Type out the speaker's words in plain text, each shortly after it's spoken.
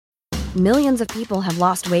Millions of people have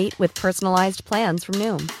lost weight with personalized plans from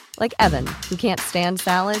Noom. Like Evan, who can't stand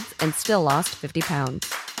salads and still lost 50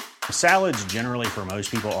 pounds. Salads generally for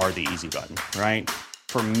most people are the easy button, right?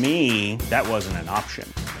 For me, that wasn't an option.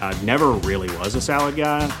 I never really was a salad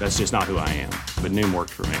guy. That's just not who I am. But Noom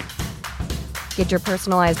worked for me. Get your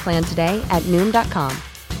personalized plan today at Noom.com.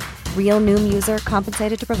 Real Noom user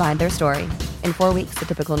compensated to provide their story. In 4 weeks, the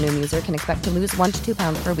typical Noom user can expect to lose 1 to 2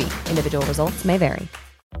 pounds per week. Individual results may vary.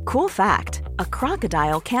 Cool fact, a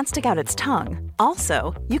crocodile can't stick out its tongue.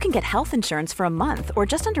 Also, you can get health insurance for a month or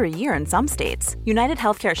just under a year in some states. United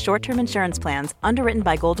Healthcare short-term insurance plans, underwritten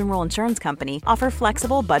by Golden Rule Insurance Company, offer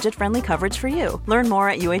flexible, budget-friendly coverage for you. Learn more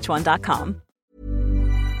at uh1.com.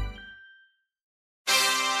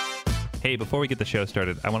 Hey, before we get the show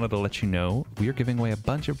started, I wanted to let you know we are giving away a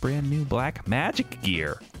bunch of brand new Blackmagic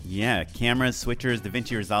gear. Yeah, cameras, switchers,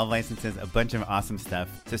 DaVinci Resolve licenses, a bunch of awesome stuff.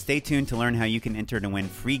 So stay tuned to learn how you can enter to win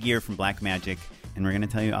free gear from Blackmagic, and we're going to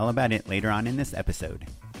tell you all about it later on in this episode.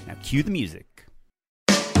 Now cue the music.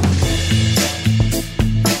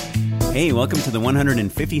 Hey, welcome to the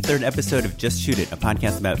 153rd episode of Just Shoot It, a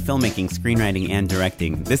podcast about filmmaking, screenwriting, and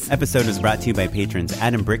directing. This episode is brought to you by patrons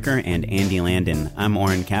Adam Bricker and Andy Landon. I'm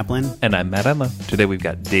Oren Kaplan. And I'm Matt Emma. Today we've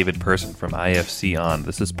got David Person from IFC on.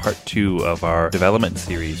 This is part 2 of our development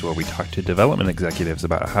series where we talk to development executives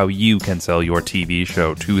about how you can sell your TV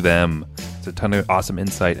show to them. It's a ton of awesome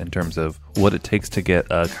insight in terms of what it takes to get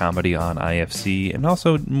a comedy on IFC, and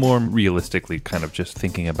also more realistically kind of just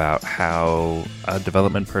thinking about how a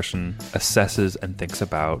development person assesses and thinks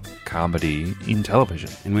about comedy in television.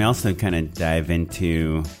 And we also kind of dive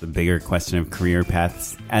into the bigger question of career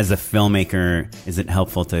paths. As a filmmaker, is it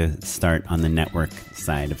helpful to start on the network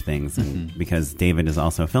side of things? And because David is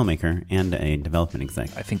also a filmmaker and a development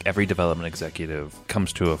exec. I think every development executive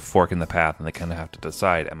comes to a fork in the path and they kind of have to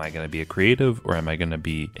decide, am I going to be a creative or am I going to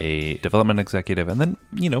be a development executive? And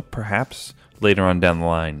then, perhaps later on down the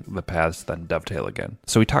line, the paths then dovetail again.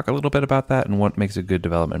 So we talk a little bit about that and what makes a good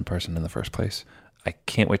development person in the first place. I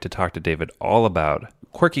can't wait to talk to David all about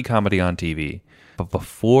quirky comedy on TV. But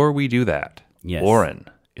before we do that, yes. Oren,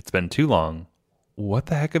 it's been too long. What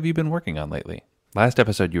the heck have you been working on lately? Last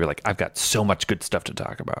episode, you were like, I've got so much good stuff to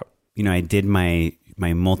talk about. I did my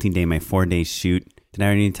multi-day, my 4-day shoot. Did I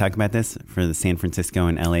already talk about this for the San Francisco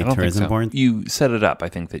and LA tourism boards? You set it up. I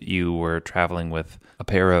think that you were traveling with a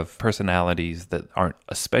pair of personalities that aren't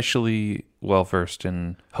especially well-versed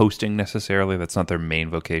in hosting necessarily. That's not their main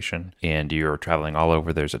vocation. And you're traveling all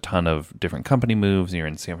over. There's a ton of different company moves. You're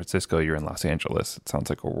in San Francisco. You're in Los Angeles. It sounds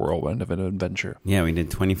like a whirlwind of an adventure. Yeah, we did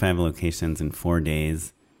 25 locations in 4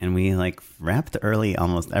 days. And we wrapped early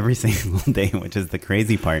almost every single day, which is the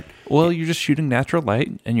crazy part. Well, you're just shooting natural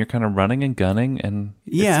light and you're kind of running and gunning. And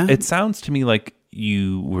yeah, it sounds to me like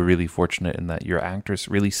you were really fortunate in that your actors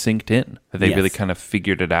really synced in, that they really kind of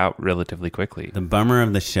figured it out relatively quickly. The bummer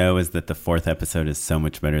of the show is that the 4th episode is so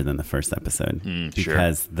much better than the first episode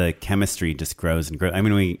because the chemistry just grows and grows. I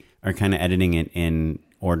mean, we are kind of editing it in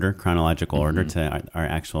order, chronological order to our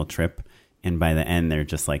actual trip. And by the end, they're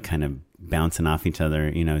just kind of bouncing off each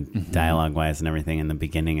other, dialogue wise and everything. In the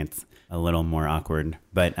beginning, it's a little more awkward.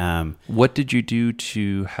 But what did you do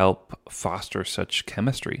to help foster such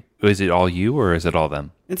chemistry? Is it all you or is it all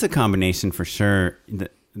them? It's a combination for sure.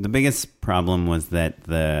 The biggest problem was that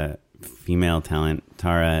the female talent,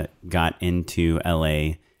 Tara, got into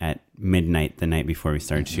LA at midnight the night before we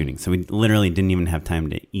started shooting. So we literally didn't even have time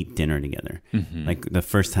to eat dinner together. The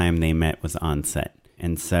first time they met was on set.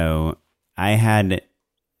 And so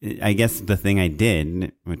I guess the thing I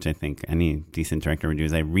did, which I think any decent director would do,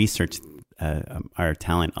 is I researched our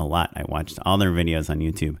talent a lot. I watched all their videos on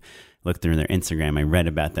YouTube, looked through their Instagram, I read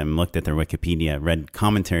about them, looked at their Wikipedia, read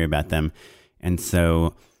commentary about them. And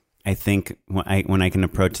so I think when I can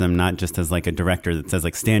approach them not just as a director that says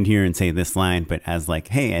stand here and say this line, but as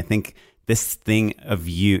hey, I think this thing of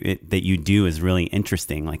you that you do is really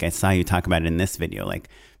interesting. I saw you talk about it in this video.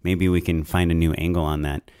 Maybe we can find a new angle on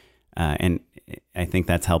that. And I think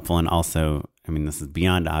that's helpful. And also, I mean, this is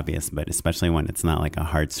beyond obvious, but especially when it's not a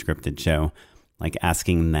hard scripted show,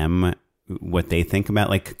 asking them what they think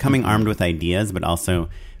about, coming armed with ideas, but also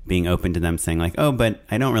being open to them saying oh, but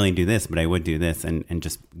I don't really do this, but I would do this, and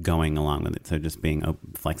just going along with it. So just being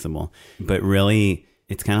flexible. But really,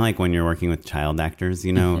 it's kind of when you're working with child actors,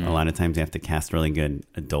 a lot of times you have to cast really good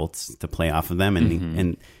adults to play off of them.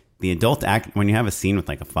 And the adult act, when you have a scene with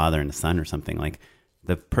a father and a son or something,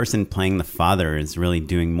 the person playing the father is really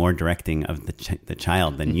doing more directing of the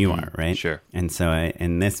child than you are, right? Sure. And so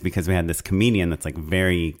in this, because we had this comedian that's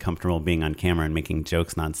very comfortable being on camera and making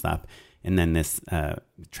jokes nonstop, And then this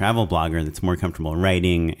travel blogger that's more comfortable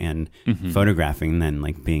writing and photographing than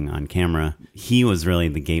like being on camera, he was really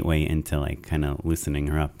the gateway into like kind of loosening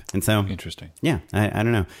her up. And so, Interesting. yeah, I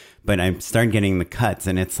don't know. But I started getting the cuts,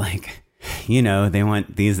 and it's like, you know, they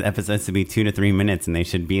want these episodes to be 2 to 3 minutes, and they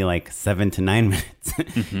should be like 7 to 9 minutes.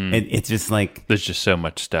 It's just like, There's just so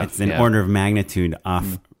much stuff. it's an order of magnitude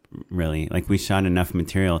off, really. Like, we shot enough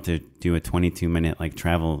material to do a 22-minute like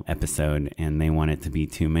travel episode, and they want it to be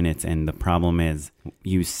 2 minutes. And the problem is,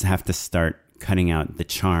 you have to start cutting out the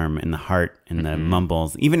charm and the heart and the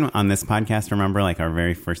mumbles. Even on this podcast, remember, like our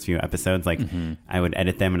very first few episodes, like I would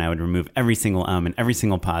edit them and I would remove every single and every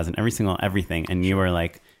single pause and every single everything. And you were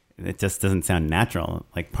like, it just doesn't sound natural.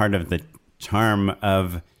 Like, part of the charm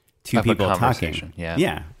of two Of a people conversation, talking. yeah.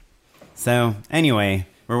 Yeah. So anyway,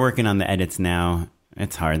 we're working on the edits now.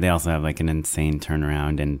 It's hard. They also have like an insane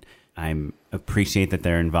turnaround, and I appreciate that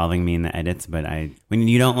they're involving me in the edits. But when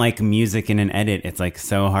you don't like music in an edit, it's like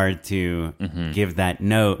so hard to give that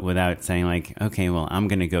note without saying like, okay, well, I'm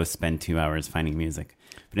going to go spend 2 hours finding music.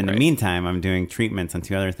 But in the meantime, I'm doing treatments on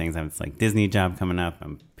 2 other things. I have this like Disney job coming up.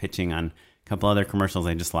 I'm pitching on a couple other commercials.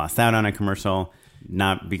 I just lost out on a commercial,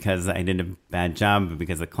 not because I did a bad job, but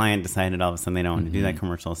because the client decided all of a sudden they don't want to do that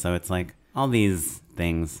commercial. So it's like all these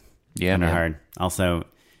things that are hard. Also,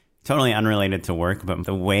 totally unrelated to work, but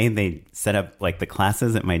the way they set up like the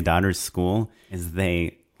classes at my daughter's school is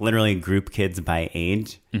they literally group kids by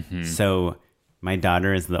age. So my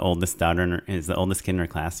daughter is the oldest kid in her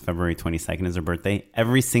class. February 22nd is her birthday.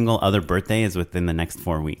 Every single other birthday is within the next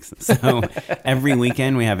 4 weeks. So every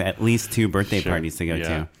weekend we have at least 2 birthday parties to go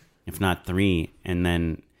to, if not 3. And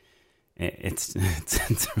then it's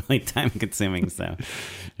really time consuming. So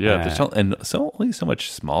there's only so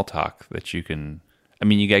much small talk that you can. I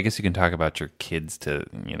mean, I guess you can talk about your kids to,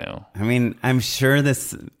 you know. I mean, I'm sure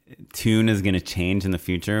this tune is going to change in the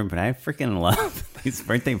future, but I freaking love these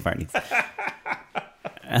birthday parties.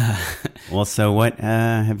 Well, so what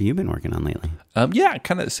have you been working on lately? Yeah,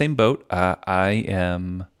 kind of the same boat. I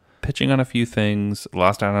am pitching on a few things,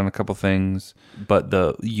 lost out on a couple things, but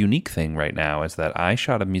the unique thing right now is that I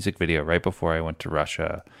shot a music video right before I went to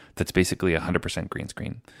Russia that's basically 100% green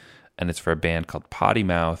screen. And it's for a band called Potty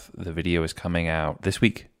Mouth. The video is coming out this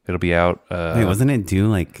week. It'll be out. Wait, wasn't it due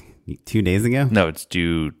like 2 days ago? No, it's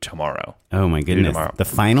due tomorrow. Oh my goodness! Tomorrow. The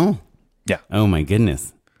final? Yeah. Oh my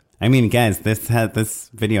goodness! I mean, guys, this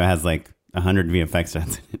video has like 100 VFX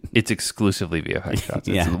shots in it. It's exclusively VFX shots.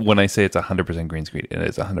 Yeah. When I say it's 100% green screen, it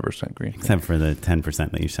is 100% green screen. Except for the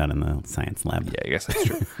 10% that you shot in the science lab. Yeah, I guess that's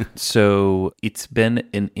true. So it's been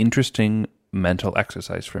an interesting mental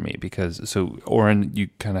exercise for me because, so Oren, you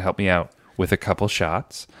kind of helped me out with a couple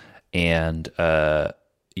shots, and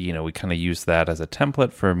we kind of used that as a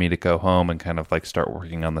template for me to go home and kind of like start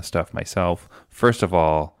working on the stuff myself. First of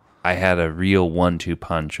all, I had a real 1-2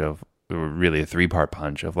 punch of, or really a 3-part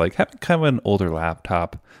punch of like having kind of an older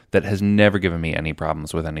laptop that has never given me any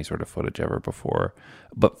problems with any sort of footage ever before,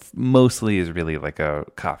 but mostly is really like a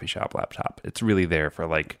coffee shop laptop. It's really there for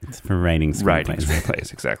like, it's for writing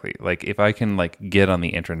screenplays. Exactly. Like if I can like get on the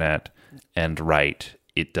internet and write,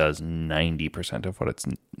 it does 90% of what it's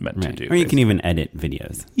meant to do. Or you can even edit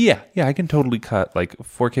videos. Yeah, I can totally cut like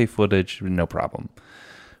 4K footage, no problem.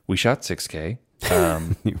 We shot 6K.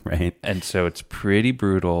 Right. And so it's pretty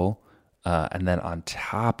brutal. And then on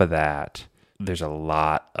top of that, there's a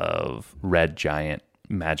lot of Red Giant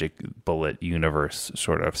Magic Bullet universe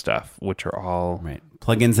sort of stuff, which are all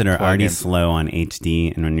plugins that are already slow on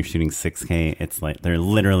HD, and when you're shooting 6K, it's like they're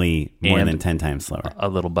literally more than 10 times slower. A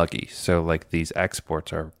little buggy. So like these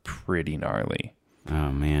exports are pretty gnarly.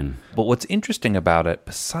 Oh man. But what's interesting about it,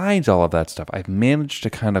 besides all of that stuff, I've managed to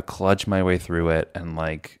kind of kludge my way through it and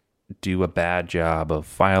like do a bad job of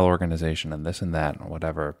file organization and this and that and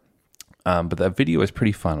whatever. But that video is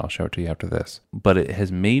pretty fun. I'll show it to you after this. But it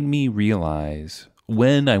has made me realize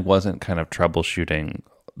when I wasn't kind of troubleshooting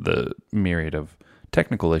the myriad of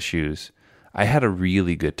technical issues, I had a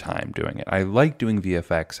really good time doing it. I like doing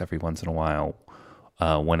VFX every once in a while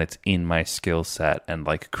when it's in my skill set and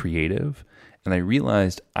like creative. And I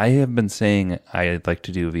realized I have been saying I'd like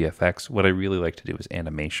to do VFX. What I really like to do is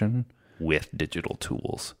animation with digital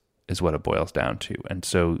tools is what it boils down to. And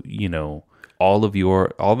so, all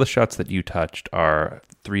the shots that you touched are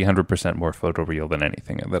 300% more photoreal than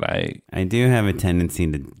anything that I do have a tendency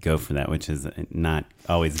to go for that, which is not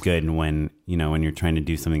always good when you're trying to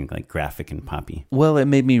do something like graphic and poppy. Well, it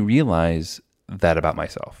made me realize that about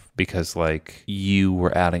myself because like you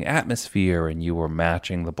were adding atmosphere and you were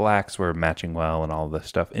matching, the blacks were matching well and all this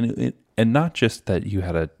stuff. And not just that you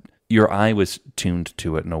had your eye was tuned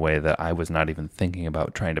to it in a way that I was not even thinking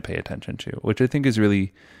about trying to pay attention to, which I think is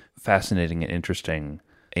really fascinating and interesting.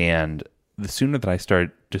 And the sooner that I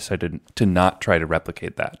decided to not try to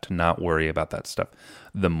replicate that, to not worry about that stuff,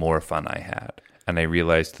 the more fun I had. And I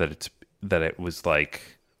realized that it was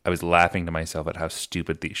like I was laughing to myself at how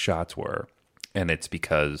stupid these shots were. And it's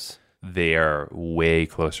because they are way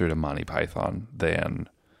closer to Monty Python than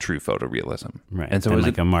true photorealism. Right. And so it it was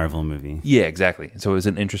was like a Marvel movie. Yeah, exactly. So it was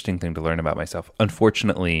an interesting thing to learn about myself.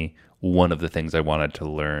 Unfortunately, one of the things I wanted to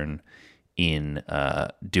learn in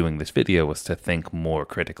doing this video was to think more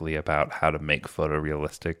critically about how to make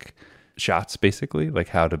photorealistic shots, basically, like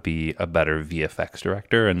how to be a better VFX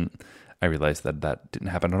director. And I realized that didn't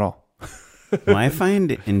happen at all. Well, I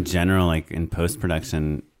find in general, like in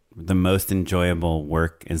post-production, the most enjoyable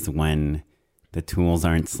work is when the tools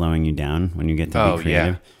aren't slowing you down, when you get to be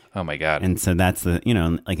creative. Yeah. Oh my God. And so that's like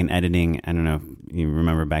in editing, I don't know if you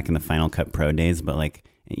remember back in the Final Cut Pro days, but like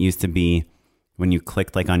it used to be when you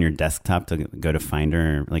clicked like on your desktop to go to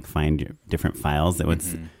Finder or like find your different files, it would,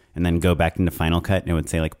 and then go back into Final Cut and it would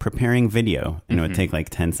say like preparing video, and it would take like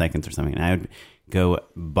 10 seconds or something. And I would go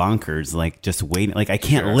bonkers, like just waiting. Like I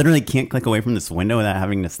literally can't click away from this window without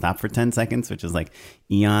having to stop for 10 seconds, which is like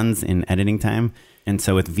eons in editing time. And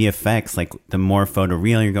so with VFX, like the more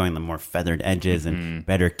photoreal you're going, the more feathered edges and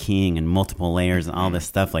better keying and multiple layers and all this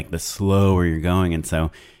stuff, like the slower you're going. And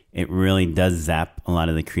so it really does zap a lot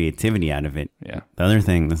of the creativity out of it. Yeah. The other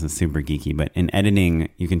thing, this is super geeky, but in editing,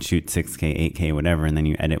 you can shoot 6K, 8K, whatever, and then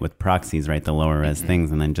you edit with proxies, right? The lower res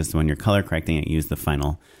things. And then just when you're color correcting it, use the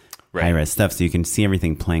final high res stuff. So you can see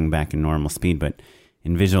everything playing back in normal speed. But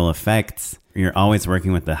in visual effects, you're always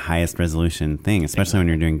working with the highest resolution thing, especially when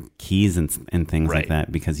you're doing keys and things like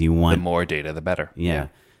that, because you want the more data, the better. Yeah.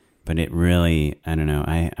 But it really, I don't know.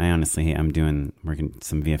 I honestly, I'm working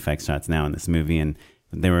some VFX shots now in this movie, and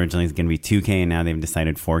they were originally going to be 2K, and now they've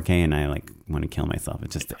decided 4K, and I like want to kill myself.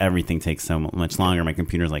 It's just everything takes so much longer. My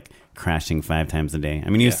computer's like crashing 5 times a day. I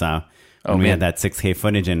mean, you saw when we had that 6K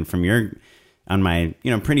footage, and from on my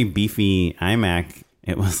pretty beefy iMac,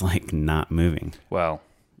 it was like not moving. Well,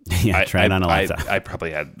 yeah, try it on a laptop. I probably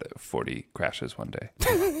had 40 crashes one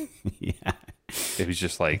day. Yeah, it was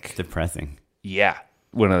just like depressing. Yeah,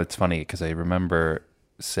 it's funny because I remember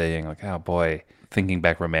saying like, "Oh boy," thinking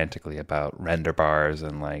back romantically about render bars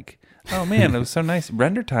and like, "Oh man, it was so nice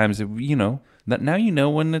render times." That now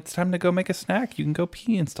when it's time to go make a snack, you can go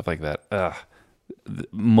pee and stuff like that.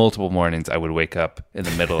 Multiple mornings, I would wake up in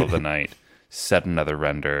the middle of the night, set another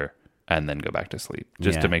render, and then go back to sleep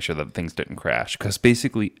just to make sure that things didn't crash. Because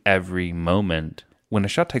basically every moment, when a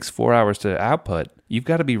shot takes 4 hours to output, you've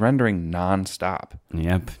got to be rendering nonstop.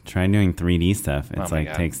 Yep. Try doing 3D stuff. It's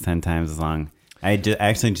takes 10 times as long. I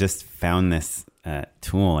actually just found this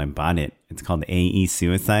tool. I bought it. It's called AE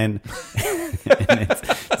Suicide. And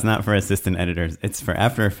it's not for assistant editors. It's for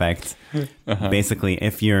After Effects. Basically,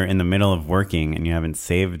 if you're in the middle of working and you haven't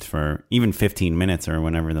saved for even 15 minutes or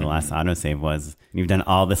whenever the last autosave was, and you've done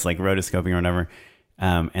all this like rotoscoping or whatever,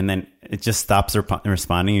 and then it just stops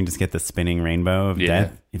responding, you just get the spinning rainbow of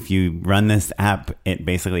death. If you run this app, it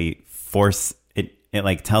basically it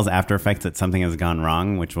like tells After Effects that something has gone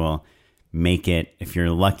wrong, which will make it, if you're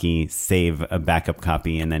lucky, save a backup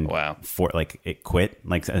copy and then it quit,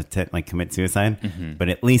 like commit suicide. But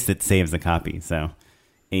at least it saves a copy. So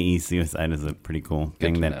AE Suicide is a pretty cool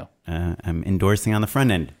thing that I'm endorsing on the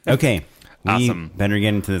front end. Okay, awesome. We better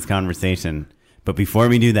get into this conversation. But before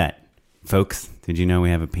we do that, folks, did you know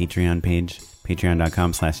we have a Patreon page?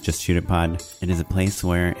 Patreon.com/JustShootItPod. It is a place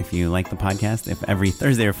where if you like the podcast, if every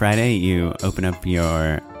Thursday or Friday you open up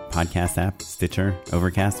your podcast app, Stitcher,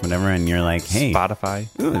 Overcast, whatever, and you're like, hey, Spotify,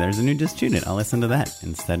 ooh, there's a new Just Shoot It, I'll listen to that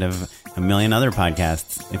instead of a million other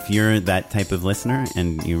podcasts. If you're that type of listener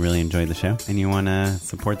and you really enjoy the show and you want to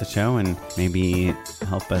support the show and maybe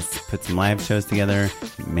help us put some live shows together,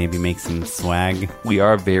 maybe make some swag. We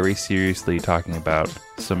are very seriously talking about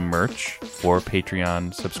some merch for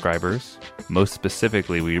Patreon subscribers. Most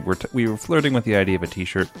specifically, we were flirting with the idea of a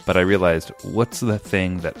t-shirt, but I realized, what's the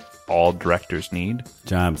thing that all directors need?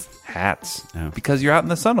 Jobs. Hats. Oh. Because you're out in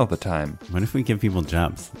the sun all the time. What if we give people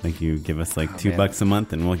jobs? Like you give us like $2 a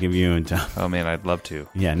month and we'll give you a job. Oh man, I'd love to.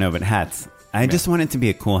 Yeah, no, but hats. I just want it to be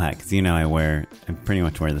a cool hat because I pretty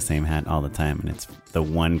much wear the same hat all the time, and it's the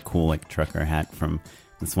one cool like trucker hat from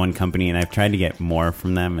this one company, and I've tried to get more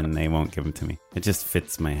from them and they won't give them to me. It just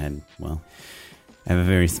fits my head well. I have a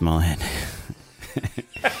very small head.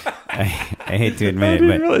 I hate to admit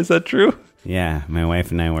it, but is that true? Yeah, my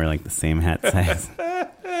wife and I wear like the same hat size.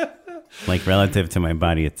 Like relative to my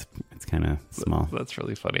body, it's kind of small. That's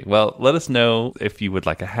really funny. Well, let us know if you would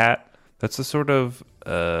like a hat. That's a sort of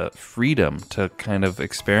freedom to kind of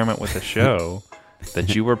experiment with the show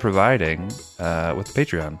that you were providing with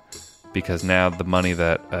Patreon, because now the money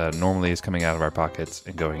that normally is coming out of our pockets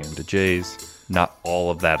and going into Jay's, not all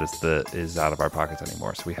of that is out of our pockets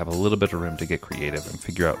anymore. So we have a little bit of room to get creative and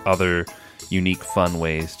figure out other unique, fun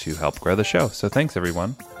ways to help grow the show. So thanks,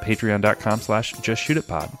 everyone.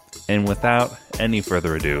 Patreon.com/JustShootItPod. And without any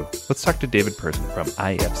further ado, let's talk to David Person from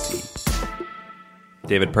IFC.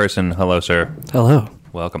 David Person, hello, sir. Hello.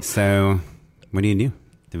 Welcome. So, what do you do?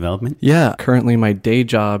 Development? Yeah, currently my day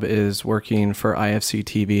job is working for IFC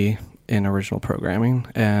TV in original programming,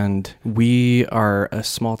 and we are a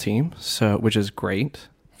small team, which is great.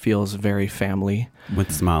 Feels very family.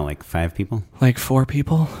 What's small? Like 5 people? Like 4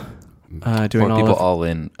 people. Doing 4 people all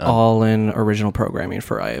in. All in original programming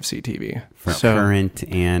for IFC TV. For current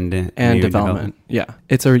and development. Yeah.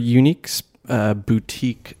 It's a unique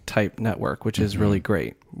boutique type network, which is really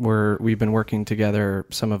great. We've been working together,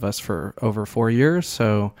 some of us, for over 4 years,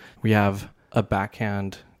 so we have a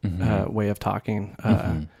backhand way of talking.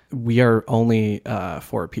 We are only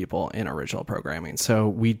 4 people in original programming, so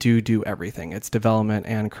we do everything. It's development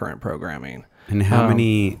and current programming. And how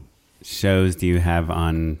many shows do you have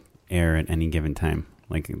on air at any given time,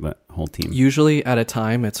 like the whole team? Usually at a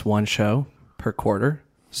time, it's 1 show per quarter.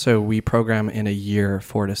 So we program in a year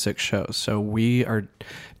 4 to 6 shows. So we are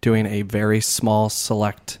doing a very small,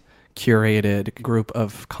 select, curated group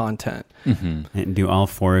of content. And do all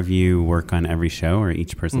 4 of you work on every show, or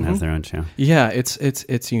each person has their own show? Yeah,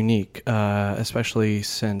 it's unique, especially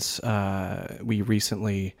since we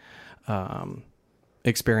recently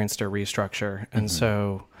experienced a restructure, and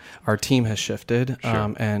so our team has shifted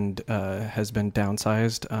and has been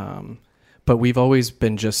downsized. But we've always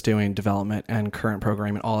been just doing development and current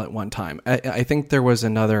programming all at one time. I think there was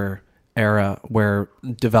another era where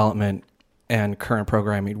development and current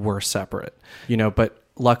programming were separate, but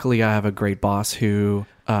luckily I have a great boss who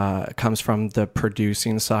comes from the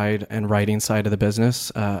producing side and writing side of the business,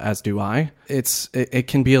 as do I. It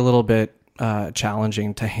can be a little bit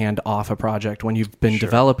challenging to hand off a project when you've been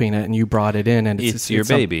developing it and you brought it in, and it's your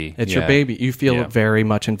baby. It's your baby. You feel very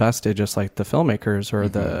much invested, just like the filmmakers or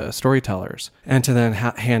the storytellers. And to then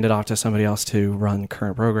hand it off to somebody else to run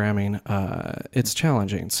current programming, it's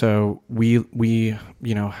challenging. So we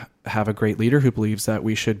have a great leader who believes that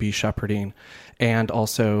we should be shepherding and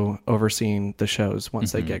also overseeing the shows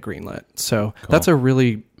once they get greenlit. So that's a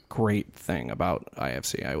really great thing about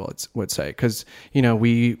IFC, I would say, because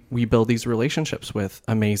we build these relationships with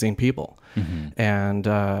amazing people, and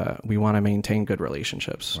we want to maintain good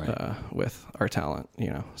relationships with our talent.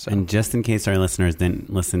 So. And just in case our listeners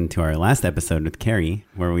didn't listen to our last episode with Carrie,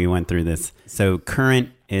 where we went through this, so current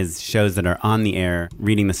is shows that are on the air,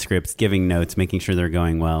 reading the scripts, giving notes, making sure they're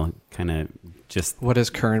going well, kind of. Just what is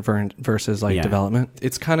current versus development?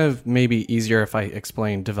 It's kind of maybe easier if I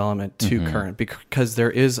explain development to current, because there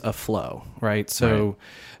is a flow, right? So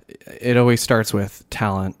it always starts with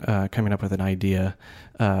talent coming up with an idea,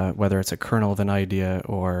 whether it's a kernel of an idea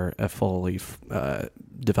or a fully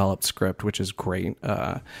developed script, which is great.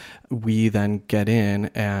 We then get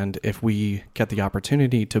in, and if we get the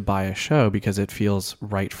opportunity to buy a show because it feels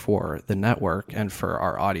right for the network and for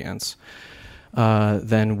our audience,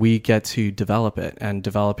 then we get to develop it. And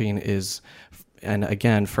developing is, and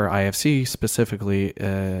again, for IFC specifically,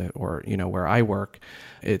 or where I work,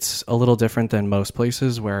 it's a little different than most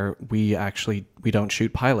places where we don't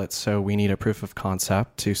shoot pilots. So we need a proof of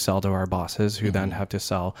concept to sell to our bosses, who then have to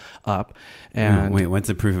sell up. And wait, what's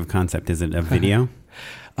a proof of concept? Is it a video?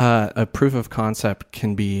 A proof of concept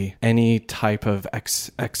can be any type of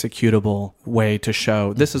executable way to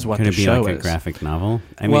show this is what the show is. Could it be like a graphic novel?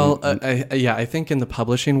 I think in the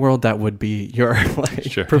publishing world that would be your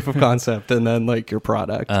proof of concept, and then your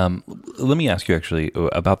product. Let me ask you actually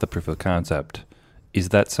about the proof of concept. Is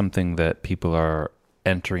that something that people are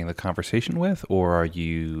entering the conversation with, or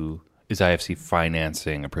is IFC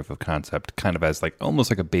financing a proof of concept kind of as almost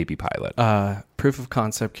like a baby pilot? Proof of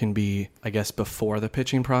concept can be, I guess, before the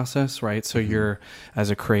pitching process, right? So you're, as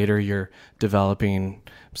a creator, you're developing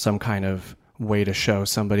some kind of way to show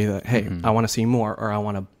somebody that, hey, I want to see more, or I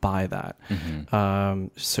want to buy that.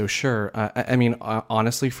 So sure. I mean,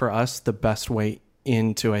 honestly, for us, the best way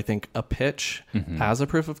into, I think, a pitch as a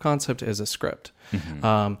proof of concept is a script.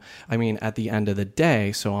 I mean, at the end of the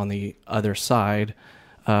day, so on the other side,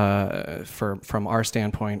 from our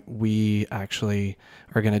standpoint, we actually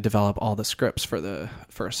are going to develop all the scripts for the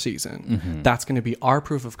first season. That's going to be our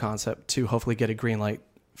proof of concept to hopefully get a green light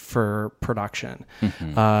for production,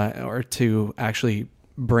 or to actually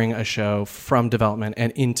bring a show from development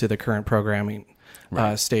and into the current programming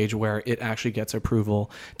stage where it actually gets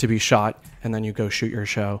approval to be shot, and then you go shoot your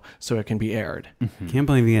show so it can be aired. Can't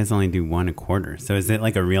believe you guys only do one a quarter. So is it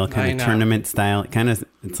like a real kind of tournament style?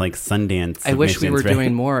 It's like Sundance. I wish we were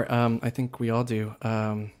doing more. I think we all do.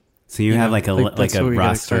 So you have like a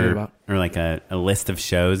roster or like a list of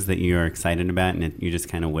shows that you are excited about, and you just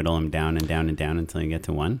kind of whittle them down and down and down until you get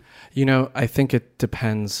to one? I think it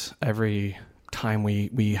depends every time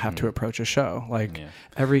we have to approach a show.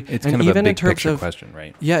 It's kind of a big picture question,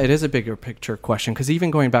 right? Yeah, it is a bigger picture question, because even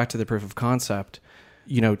going back to the proof of concept,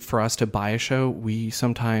 for us to buy a show, we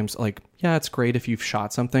sometimes it's great if you've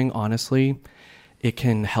shot something. Honestly, it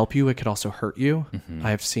can help you. It could also hurt you.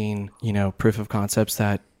 I've seen, proof of concepts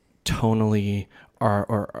that tonally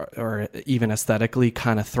or even aesthetically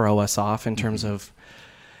kind of throw us off in terms of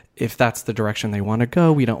if that's the direction they want to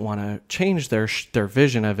go. We don't want to change their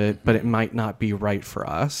vision of it, but it might not be right for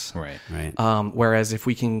us. Right. Whereas if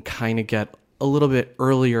we can kind of get a little bit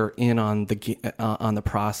earlier in on the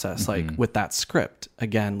process, like with that script,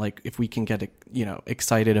 again, like if we can get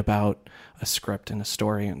excited about a script and a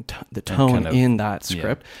story and the tone in that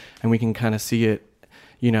script, and we can kind of see it,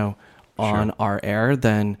 on our air,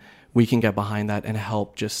 then we can get behind that and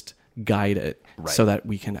help just guide it so that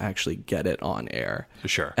we can actually get it on air.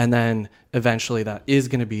 Sure. And then eventually that is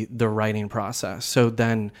going to be the writing process. So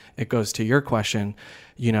then it goes to your question,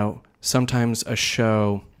 sometimes a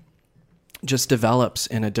show just develops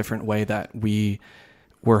in a different way that we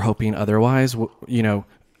were hoping otherwise,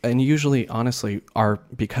 and usually, honestly,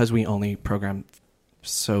 because we only program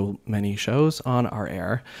so many shows on our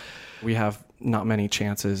air, we have not many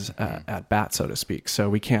chances at bat, so to speak. So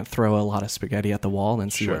we can't throw a lot of spaghetti at the wall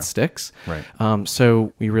and see what sticks. Right.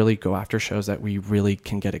 So we really go after shows that we really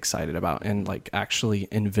can get excited about and actually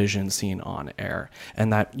envision seeing on air.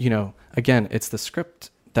 And that, again, it's the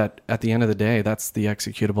script that at the end of the day, that's the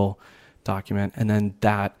executable document. And then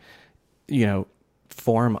that,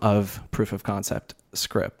 form of proof of concept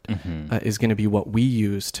script is going to be what we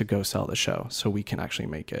use to go sell the show, so we can actually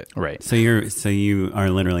make it. Right. So you are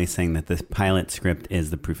literally saying that the pilot script is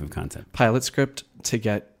the proof of concept. Pilot script to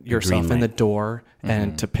get yourself in the door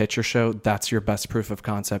and to pitch your show. That's your best proof of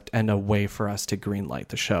concept and a way for us to green light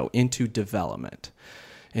the show into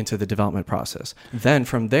the development process. Then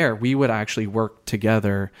from there, we would actually work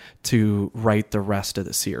together to write the rest of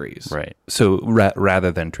the series. Right. So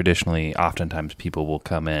rather than traditionally, oftentimes people will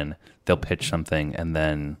come in, they'll pitch something and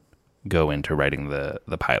then go into writing the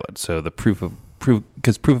pilot. So the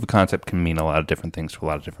because proof of concept can mean a lot of different things to a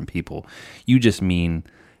lot of different people. You just mean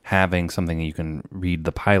having something you can read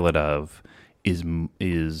the pilot of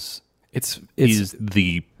is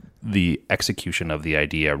the execution of the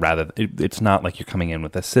idea. It's not like you're coming in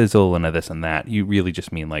with a sizzle and a this and that. You really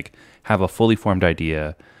just mean have a fully formed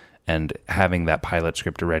idea, and having that pilot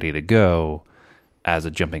script ready to go as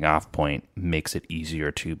a jumping off point makes it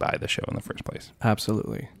easier to buy the show in the first place.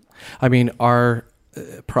 Absolutely. I mean, our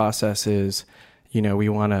process is, we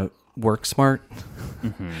want to work smart.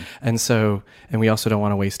 And we also don't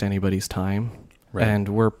want to waste anybody's time. Right. And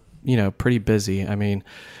we're, pretty busy. I mean,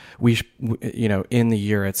 in the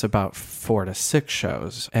year, it's about 4 to 6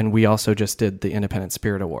 shows. And we also just did the Independent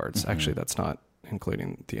Spirit Awards. Actually, that's not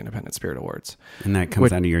including the Independent Spirit Awards. And that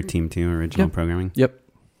comes out of your team too, original programming? Yep.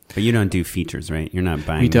 But you don't do features, right? You're not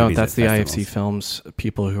buying. We don't. That's the IFC Films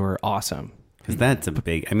people who are awesome. Because that's a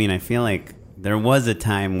big. I mean, I feel like there was a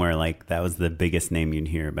time where that was the biggest name you'd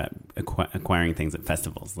hear about acquiring things at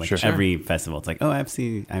festivals. Every festival, it's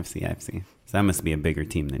IFC. So that must be a bigger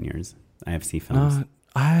team than yours, IFC Films.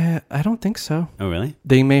 I don't think so. Oh, really?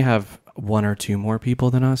 They may have 1 or 2 more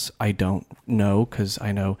people than us. I don't know, because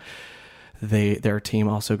I know their team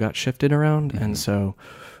also got shifted around, and so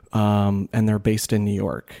and they're based in New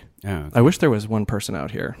York. Oh, okay. I wish there was one person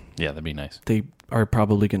out here. Yeah, that'd be nice. They are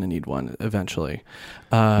probably going to need one eventually.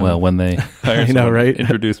 Well, when they hire someone, right?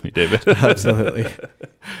 Introduce me, David. Absolutely.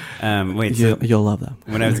 Wait, you'll love them.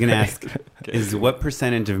 What I was going to ask is what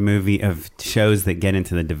percentage of shows that get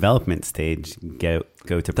into the development stage go to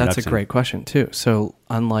production? That's a great question too. So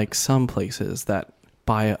unlike some places that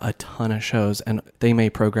buy a ton of shows, and they may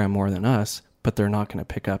program more than us, but they're not going to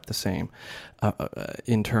pick up the same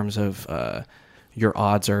in terms of your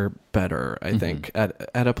odds are better, I think,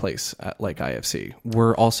 at a place like IFC.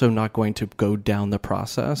 We're also not going to go down the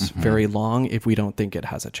process very long if we don't think it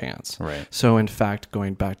has a chance. Right. So in fact,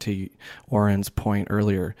 going back to Oren's point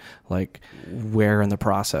earlier, where in the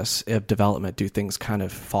process of development do things kind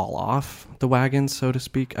of fall off the wagon, so to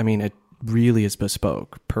speak? I mean, it really is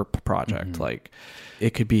bespoke per project.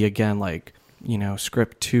 It could be, again,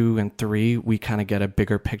 script 2 and 3, we kind of get a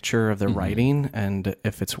bigger picture of the writing and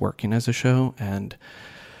if it's working as a show. And,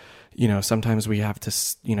 sometimes we have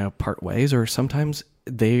to, part ways, or sometimes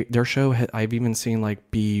their show, I've even seen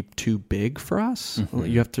like be too big for us.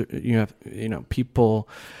 Mm-hmm. People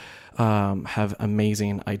have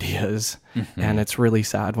amazing ideas, mm-hmm. and it's really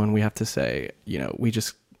sad when we have to say, we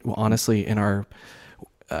just honestly in our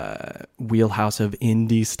wheelhouse of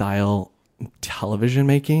indie style television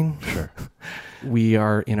making, sure. we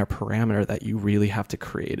are in a parameter that you really have to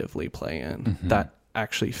creatively play in, mm-hmm. that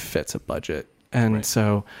actually fits a budget. And right.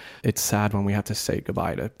 so it's sad when we have to say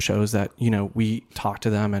goodbye to shows that, we talk to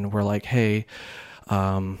them and we're like, hey,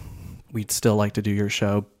 we'd still like to do your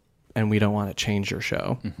show and we don't want to change your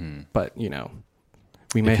show. Mm-hmm. But,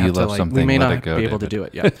 we may have to we may not be able to do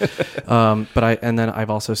it yet. And then I've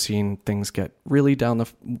also seen things get really down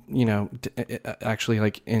the, actually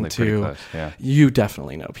like into, close, yeah. You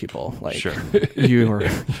definitely know people like sure.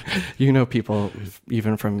 you know people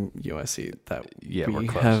even from USC that we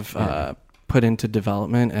have put into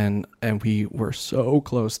development and we were so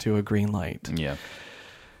close to a green light. Yeah.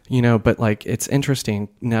 But like, it's interesting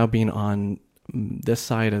now being on this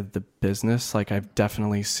side of the business. Like I've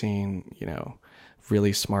definitely seen,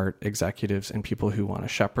 really smart executives and people who want to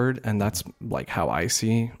shepherd. And that's like how I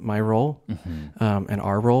see my role, mm-hmm. And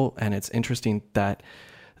our role. And it's interesting that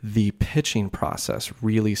the pitching process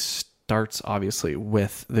really starts obviously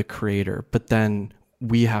with the creator, but then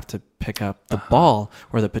we have to pick up the ball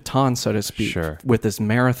or the baton, so to speak, sure. with this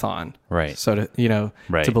marathon. Right. So to,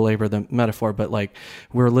 right. to belabor the metaphor, but like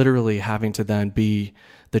we're literally having to then be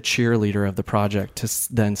the cheerleader of the project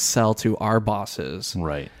to then sell to our bosses.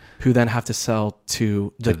 Right. Who then have to sell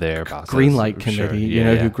to their greenlight committee,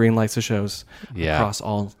 sure. Who greenlights the shows across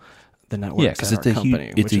all the networks. Yeah, because it's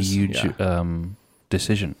a huge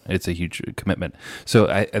decision. It's a huge commitment.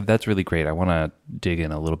 So that's really great. I want to dig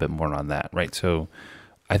in a little bit more on that, right? So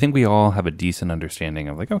I think we all have a decent understanding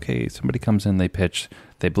of like, okay, somebody comes in, they pitch,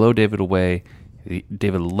 they blow David away.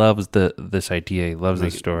 David loves this idea, he loves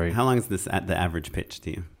this story. How long is this at the average pitch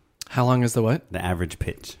to you? How long is the what? The average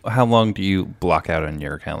pitch. How long do you block out on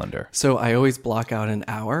your calendar? So I always block out an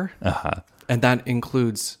hour. And that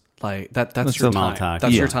includes like that's your time. Talk.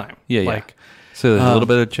 That's your time. Yeah, like so there's a little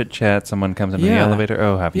bit of chit chat, someone comes in the elevator,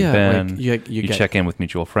 oh, have you been? Like you check in with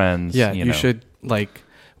mutual friends. Yeah, you should like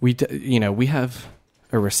we have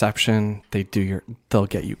a reception, they'll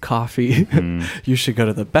get you coffee. Mm. You should go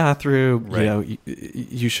to the bathroom, right.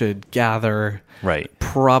 You should gather right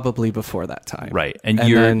probably before that time. Right. And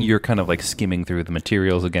you're kind of like skimming through the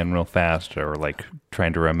materials again real fast or like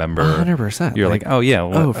trying to remember 100%. You're like, oh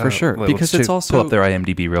yeah, for sure. Because it's also pull up their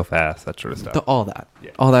IMDb real fast, that sort of stuff. All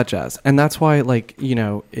that jazz. And that's why like,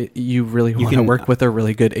 you really want to work with a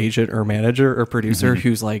really good agent or manager or producer mm-hmm.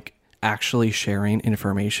 who's like actually sharing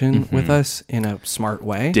information mm-hmm. with us in a smart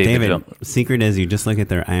way. David, secret is you just look at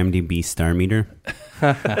their IMDb star meter.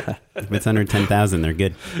 If it's under 10,000, they're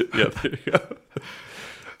good. Yeah, there you go.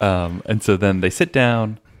 And so then they sit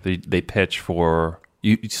down, they pitch for,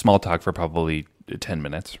 small talk for probably 10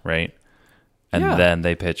 minutes, right? And then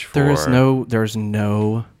they pitch for... There's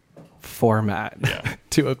no format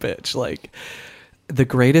to a pitch. Like, the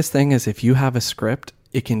greatest thing is if you have a script,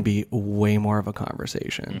 it can be way more of a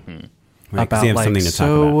conversation mm-hmm. right, about like, something to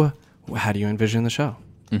talk about. How do you envision the show?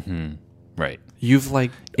 Mm-hmm. Right. You've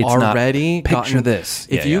like it's already picture this.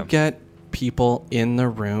 If you get people in the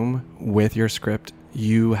room with your script,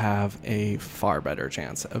 you have a far better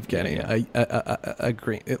chance of getting a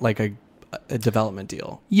green, like a development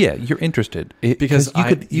deal. Yeah, you're interested because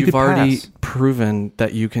you've already proven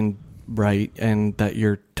that you can write and that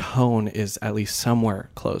your tone is at least somewhere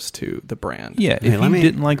close to the brand. Yeah, if you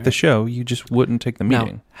didn't like the show, you just wouldn't take the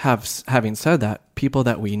meeting. Now, having said that, people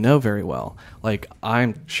that we know very well, like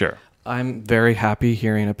I'm very happy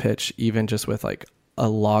hearing a pitch, even just with like a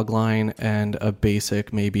log line and a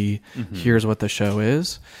basic maybe here's what the show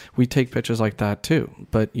is. We take pitches like that too,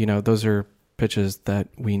 but those are pitches that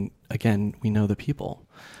we know the people,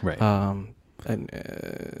 right?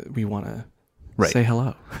 And we want to. Right. Say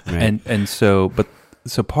hello. Right. And so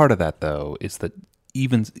part of that though is that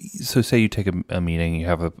say you take a meeting, you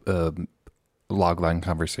have a logline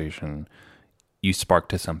conversation, you spark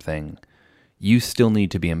to something, you still need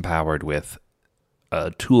to be empowered with a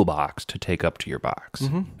toolbox to take up to your box,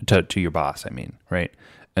 mm-hmm. to your boss, I mean, right?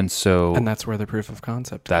 And that's where the proof of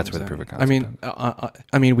concept comes in. Proof of concept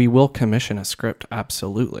I mean, we will commission a script,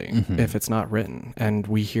 absolutely, mm-hmm. if it's not written, and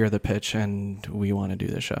we hear the pitch and we want to do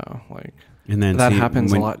the show. Like, and then that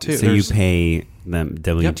happens a lot too. So you pay the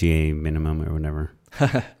WGA minimum or whatever.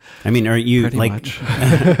 I mean, are you pretty like much.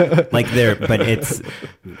 like there? But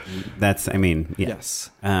that's. I mean, yeah. Yes,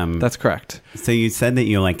 that's correct. So you said that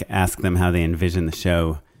you like ask them how they envision the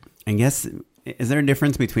show. I guess Is there a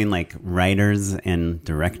difference between like writers and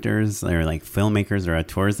directors, or like filmmakers or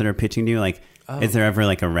auteurs that are pitching to you? Like, is there ever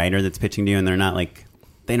like a writer that's pitching to you and they're not like,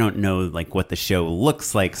 they don't know like what the show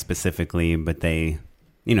looks like specifically, but they,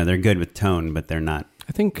 you know, they're good with tone, but they're not.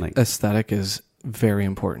 I think like, aesthetic is very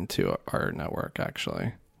important to our network.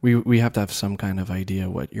 Actually, we have to have some kind of idea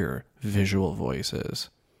what your visual voice is,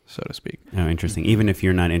 so to speak. Oh, interesting. Even if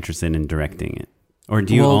you're not interested in directing it, or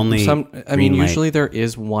do you only? Usually there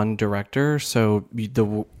is one director, so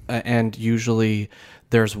and usually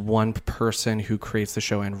there's one person who creates the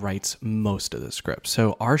show and writes most of the script.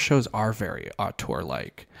 So our shows are very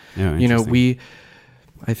auteur-like. Oh, you know,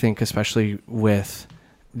 I think especially with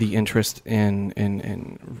the interest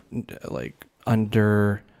in like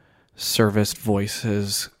underserviced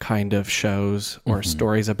voices kind of shows or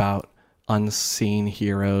stories about unseen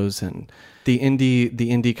heroes, and the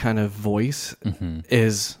indie kind of voice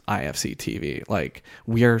is IFC TV. Like,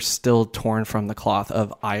 we are still torn from the cloth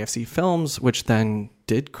of IFC Films, which then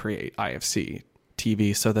did create IFC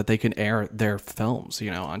TV so that they can air their films,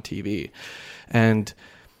 you know, on TV. And,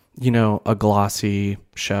 you know, a glossy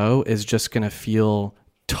show is just going to feel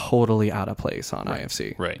totally out of place on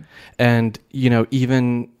IFC. Right. And, you know,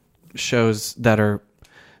 even shows that are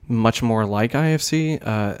much more like IFC,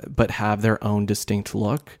 but have their own distinct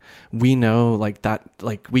look, we know like that,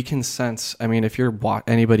 like we can sense, I mean, if you're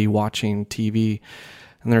anybody watching TV,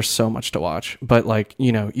 and there's so much to watch, but like,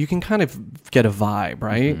 you know, you can kind of get a vibe,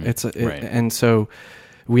 right? And so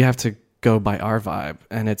we have to go by our vibe,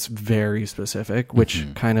 and it's very specific, which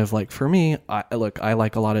kind of like, for me, I like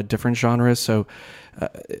a lot of different genres. So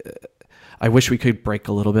I wish we could break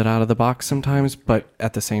a little bit out of the box sometimes, but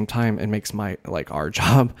at the same time, it makes our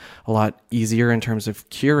job a lot easier in terms of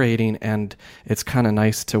curating. And it's kind of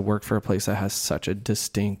nice to work for a place that has such a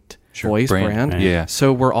distinct voice brand. Right. Yeah.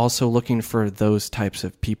 So we're also looking for those types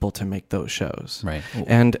of people to make those shows. Right.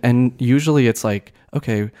 And usually it's like,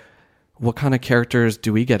 okay, what kind of characters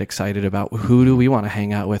do we get excited about? Who do we want to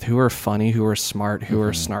hang out with? Who are funny? Who are smart? Who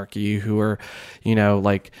are snarky? Who are, you know,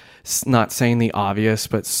 like, not saying the obvious,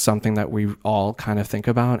 but something that we all kind of think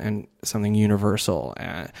about, and something universal,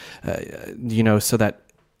 you know, so that,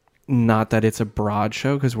 not that it's a broad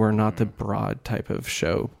show, because we're not the broad type of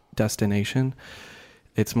show destination.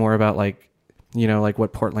 It's more about like, you know, like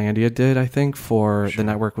what Portlandia did, I think, for the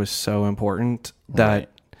network was so important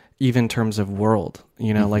that even in terms of world,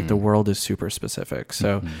 you know, like the world is super specific.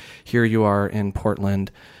 So here you are in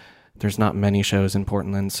Portland. There's not many shows in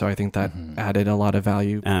Portland, so I think that added a lot of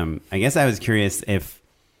value. I guess I was curious do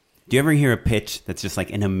you ever hear a pitch that's just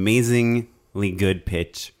like an amazingly good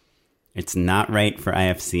pitch? It's not right for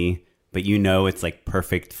IFC, but you know it's like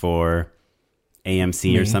perfect for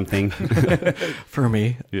AMC or something. For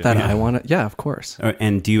me, I want to, yeah, of course.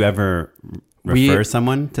 And do you ever refer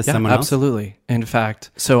someone to someone else? Absolutely. In fact,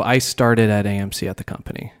 so I started at AMC at the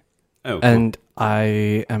company. Oh, cool. And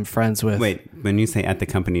I am friends with... Wait, when you say at the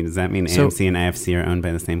company, does that mean AMC and IFC are owned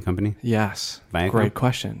by the same company? Yes. Viacom? Great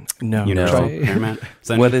question. No. Universal, Paramount?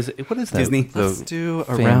 So what is that? Disney? Let's do a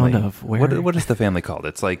family. round of where... What is the family called?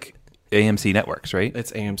 It's like AMC Networks, right?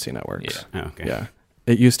 It's AMC Networks. Yeah. Oh, okay. Yeah.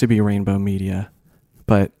 It used to be Rainbow Media,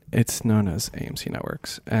 but it's known as AMC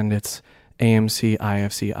Networks. And it's AMC,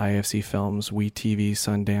 IFC Films, WeTV,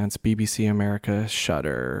 Sundance, BBC America,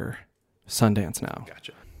 Shudder, Sundance Now.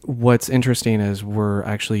 Gotcha. What's interesting is we're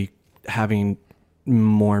actually having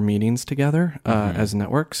more meetings together as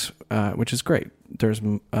networks, which is great. There's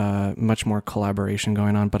much more collaboration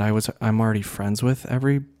going on, but I'm already friends with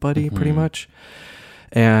everybody pretty much.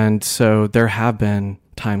 And so there have been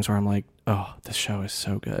times where I'm like, oh, this show is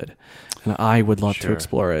so good, and I would love to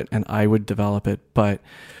explore it, and I would develop it. But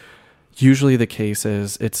usually the case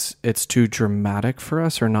is it's too dramatic for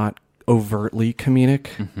us, or not overtly comedic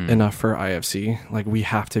enough for IFC. Like, we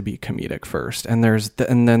have to be comedic first, and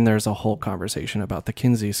then there's a whole conversation about the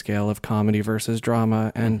Kinsey scale of comedy versus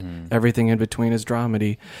drama, and everything in between is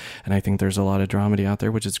dramedy. And I think there's a lot of dramedy out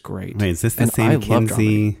there, which is great. Wait, is this the same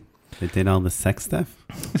Kinsey that did all the sex stuff?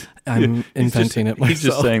 I'm inventing it myself. He's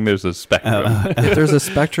just saying there's a spectrum. There's a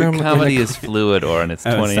spectrum. Comedy is fluid, or in its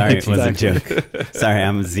 20. Sorry, it was a joke. Sorry,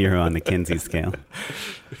 I'm 0 on the Kinsey scale.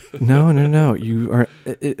 No. You are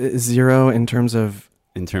 0 in terms of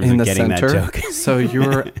getting center. That joke. So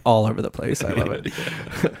you're all over the place. I love it.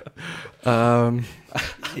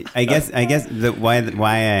 I guess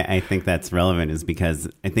why I think that's relevant is because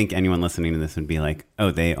I think anyone listening to this would be like,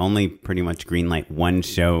 oh, they only pretty much greenlight one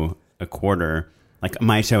show a quarter. Like,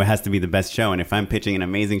 my show has to be the best show, and if I'm pitching an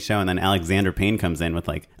amazing show and then Alexander Payne comes in with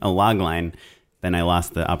like a log line, then I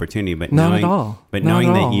lost the opportunity. But not at all. But not knowing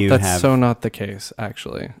at all. that you that's have so not the case.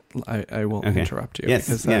 Actually, I won't interrupt you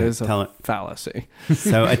because that is a fallacy.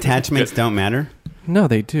 So attachments don't matter. No,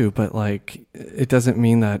 they do, but like it doesn't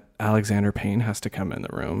mean that Alexander Payne has to come in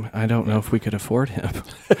the room. I don't know if we could afford him.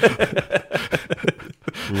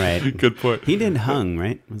 Right. Good point. He did Hung,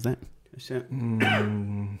 right? Was that a show?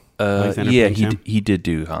 Yeah, he did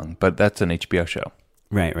do Hung, but that's an HBO show.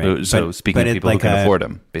 Right, right. So speaking of people who can afford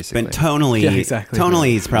him, basically. But tonally,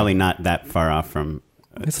 he's probably not that far off from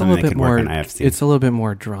something that could work on IFC. It's a little bit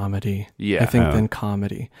more dramedy, I think, than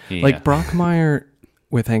comedy. Yeah. Like Brockmire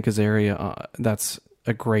with Hank Azaria, that's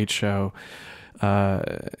a great show,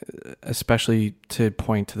 especially to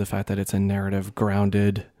point to the fact that it's a narrative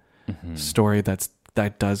grounded story that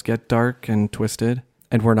does get dark and twisted,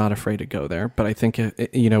 and we're not afraid to go there. But I think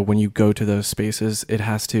when you go to those spaces, it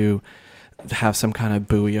has to have some kind of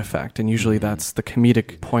buoy effect, and usually that's the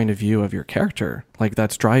comedic point of view of your character, like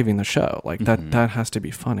that's driving the show, like that has to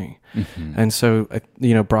be funny. And so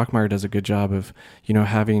Brockmire does a good job of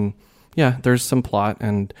having there's some plot,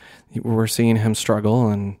 and we're seeing him struggle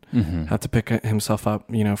and have to pick himself up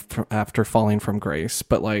after falling from grace,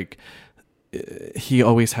 but like he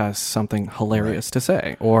always has something hilarious to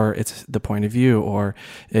say, or it's the point of view, or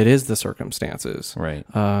it is the circumstances, right?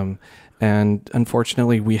 And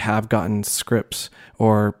unfortunately, we have gotten scripts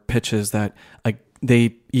or pitches that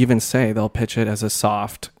they even say they'll pitch it as a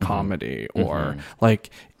soft comedy, or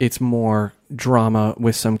like it's more drama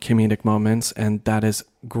with some comedic moments, and that is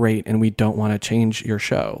great. And we don't want to change your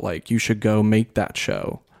show. Like you should go make that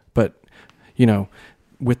show, but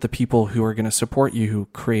with the people who are going to support you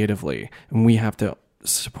creatively, and we have to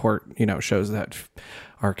support shows that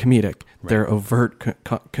are comedic. Right. They're overt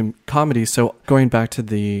comedies. So going back to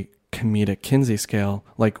the comedic Kinsey scale,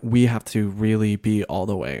 like we have to really be all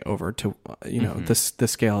the way over to the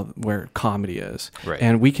scale where comedy is, right.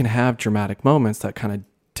 And we can have dramatic moments that kind of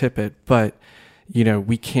tip it, but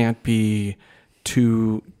we can't be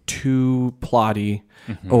too plotty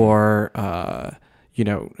or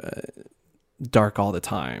dark all the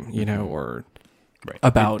time, or right.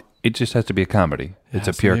 about it just has to be a comedy. It's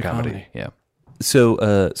a pure comedy. Yeah.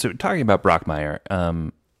 So talking about Brockmire,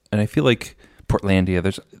 and I feel like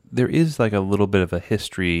Portlandia, there is like a little bit of a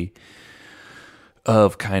history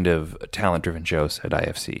of kind of talent-driven shows at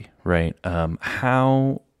IFC, right?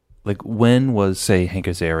 When was, say, Hank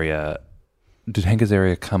Azaria? Did Hank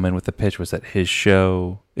Azaria come in with the pitch? Was that his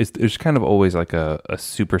show? There's kind of always like a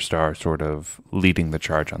superstar sort of leading the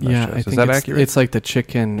charge on those shows. Is that accurate? It's like the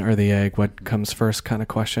chicken or the egg, what comes first kind of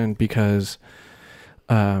question, because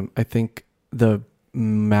I think the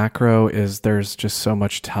macro is there's just so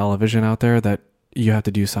much television out there that you have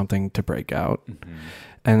to do something to break out.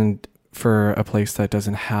 And for a place that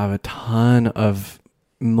doesn't have a ton of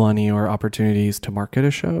money or opportunities to market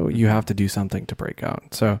a show, you have to do something to break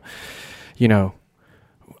out. So,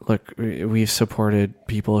 look, we've supported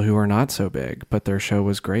people who are not so big, but their show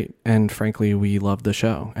was great. And frankly, we loved the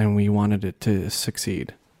show and we wanted it to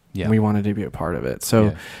succeed. Yeah. We wanted to be a part of it.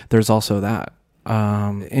 So there's also that.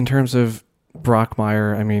 In terms of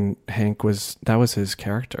Brockmire, I mean, that was his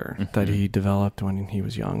character that he developed when he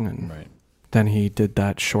was young, and then he did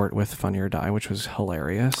that short with Funny or Die, which was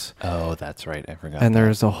hilarious. Oh, that's right, I forgot. And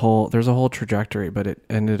there's a whole trajectory, but it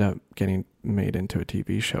ended up getting made into a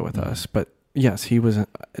TV show with us. But yes, he was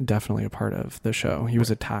definitely a part of the show. He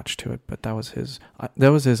was attached to it, but that was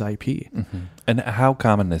his IP. And how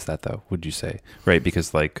common is that, though? Would you say, right?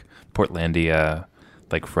 Because like Portlandia,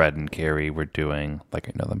 like Fred and Carrie were doing, like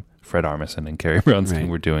I know them. Fred Armisen and Carrie Brownstein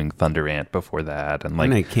were doing Thunder Ant before that, and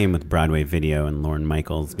it came with Broadway Video and Lorne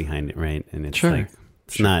Michaels behind it, right? And it's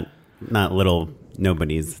not little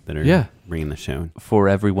nobodies that are bringing the show. For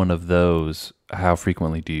every one of those, how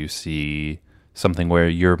frequently do you see something where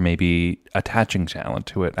you're maybe attaching talent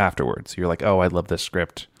to it afterwards? You're like, oh, I love this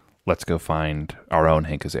script. Let's go find our own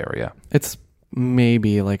Hank Azaria. It's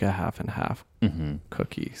maybe like a half and half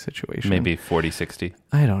cookie situation. Maybe 40-60.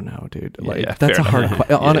 I don't know, dude. Like that's a hard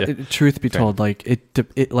question. Truth be told, like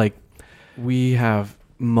it like we have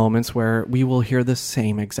moments where we will hear the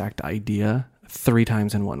same exact idea 3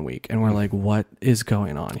 times in 1 week, and we're like, what is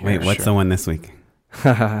going on here? Wait, what's the one this week?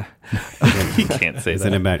 You can't say Is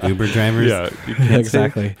that. it about Uber drivers? Yeah, you can't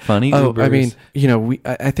exactly. Say funny Oh, Ubers. I mean,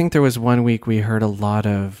 I think there was 1 week we heard a lot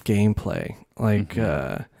of gameplay, like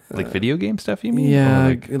like video game stuff, you mean?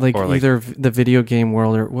 Yeah, like either the video game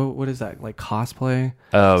world or what is that? Like cosplay?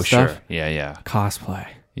 Oh, stuff? Sure. Yeah. Cosplay.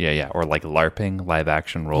 Yeah. Or like LARPing, live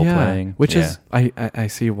action role playing. Which is, I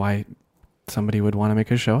see why somebody would want to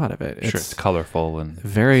make a show out of it. It's colorful and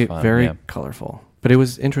very, fun, very colorful. But it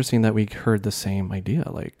was interesting that we heard the same idea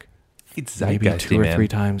like It's maybe zeitgeisty, 2 or man. 3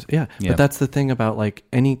 times. Yeah. Yeah. But that's the thing about like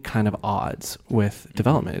any kind of odds with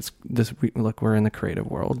development. It's this, look, we're in the creative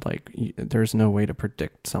world. Like there's no way to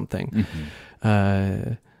predict something.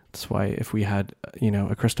 That's why if we had,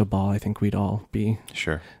 a crystal ball, I think we'd all be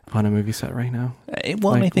Sure. on a movie set right now.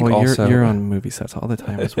 Well, and I think also you're on movie sets all the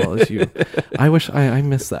time as well as you. I wish I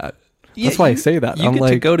miss that. That's why I say that. You I'm get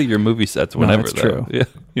like, to go to your movie sets whenever. it's though. true. Yeah,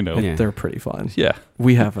 Yeah. they're pretty fun. Yeah.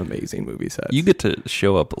 We have amazing movie sets. You get to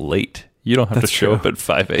show up late. You don't have That's to show true. up at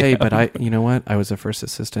 5 a.m. Hey, but you know what? I was the first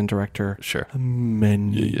assistant director. Sure.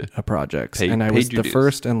 Many projects, Paid- and I was paid your the dues.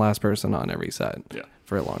 first and last person on every set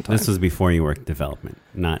for a long time. This was before you worked development,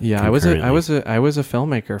 not I was a concurrently.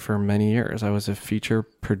 filmmaker for many years. I was a feature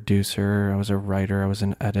producer. I was a writer. I was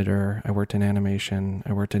an editor. I worked in animation.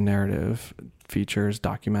 I worked in narrative features,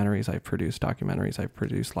 documentaries. I produced documentaries. I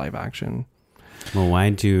produced live action. Well,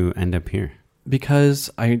 why'd you end up here? Because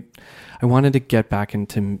I wanted to get back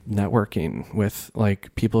into networking with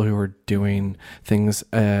like people who were doing things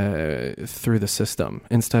through the system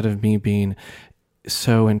instead of me being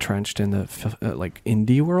so entrenched in the like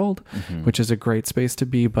indie world, which is a great space to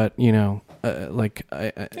be. But like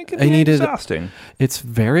I needed. Exhausting. It's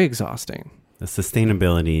very exhausting. The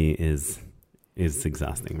sustainability is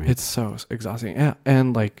exhausting, right? It's so exhausting. Yeah.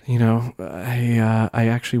 And like, I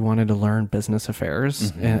actually wanted to learn business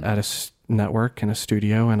affairs at a network in a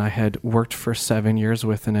studio. And I had worked for 7 years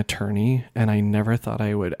with an attorney, and I never thought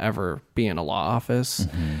I would ever be in a law office,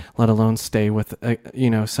 let alone stay with,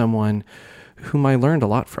 someone whom I learned a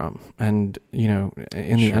lot from and, in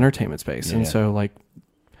the entertainment space. And so like,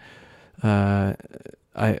 that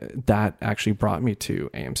actually brought me to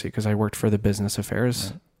AMC because I worked for the business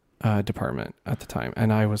affairs department at the time,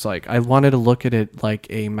 and I was like, I wanted to look at it like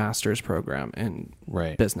a master's program in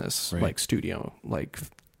business, like studio, like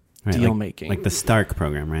deal making, like the Stark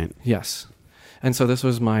program, right? Yes. And so this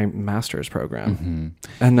was my master's program,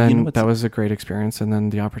 and then that was a great experience. And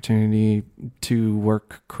then the opportunity to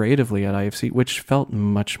work creatively at IFC, which felt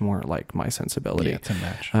much more like my sensibility, it's a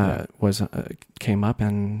match. was came up,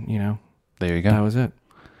 and there you go. that was it.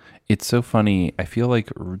 It's so funny. I feel like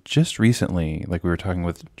just recently, like we were talking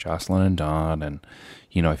with Jocelyn and Dawn, and,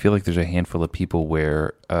 I feel like there's a handful of people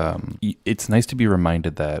where it's nice to be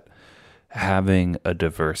reminded that having a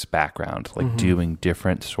diverse background, like doing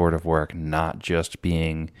different sort of work, not just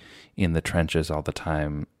being in the trenches all the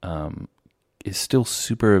time, is still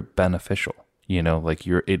super beneficial. Like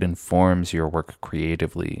it informs your work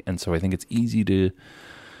creatively. And so I think it's easy to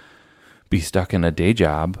be stuck in a day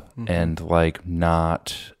job and like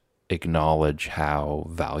not acknowledge how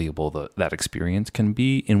valuable that experience can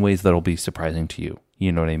be in ways that'll be surprising to you.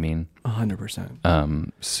 You know what I mean?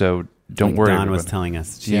 100%. So don't worry. Dawn was telling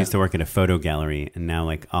us she used to work at a photo gallery, and now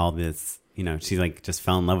like all this, she like just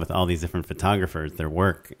fell in love with all these different photographers, their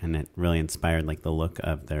work, and it really inspired like the look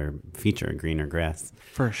of their feature, Greener Grass.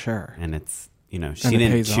 For sure. And it's, she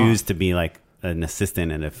didn't choose to be like an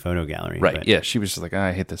assistant at a photo gallery. Right. But, Yeah. She was just like,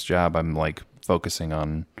 I hate this job. I'm like focusing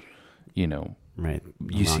on, right,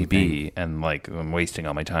 UCB, and like I'm wasting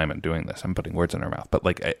all my time and doing this. I'm putting words in her mouth, but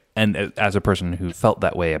like, and as a person who felt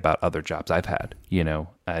that way about other jobs I've had,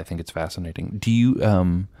 I think it's fascinating. Do you,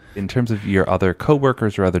 in terms of your other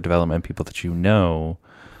coworkers or other development people that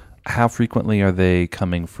how frequently are they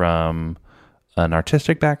coming from an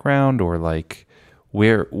artistic background, or like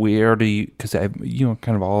where do you, because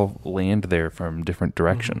kind of all land there from different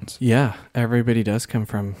directions? Yeah, everybody does come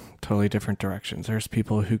from totally different directions. There's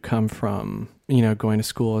people who come from, going to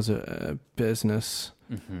school as a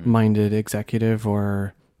business-minded executive,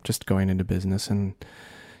 or just going into business, and,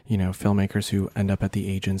 filmmakers who end up at the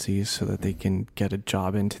agencies so that they can get a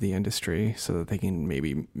job into the industry, so that they can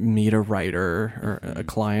maybe meet a writer or a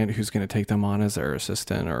client who's going to take them on as their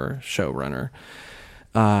assistant or showrunner.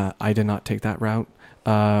 I did not take that route.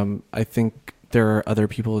 I think there are other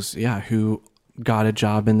people, who got a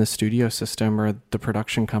job in the studio system or the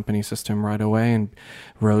production company system right away and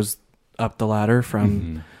rose up the ladder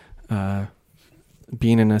from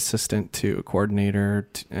being an assistant to a coordinator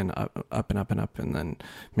and up and up and up, and then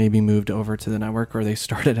maybe moved over to the network, or they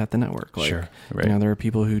started at the network. Like, sure, right. There are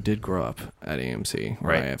people who did grow up at AMC or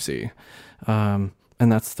right. IFC.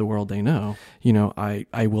 And that's the world they know.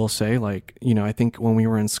 I will say, like, I think when we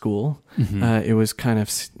were in school, it was kind of,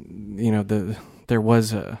 there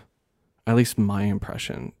was at least my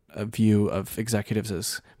impression, a view of executives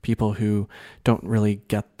as people who don't really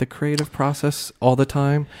get the creative process all the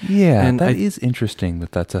time. Yeah, and that is interesting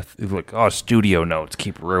that's like, studio notes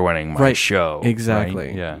keep ruining my show. Exactly.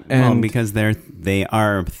 Right? Yeah. And because they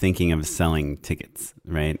are thinking of selling tickets,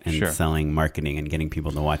 right? And selling marketing and getting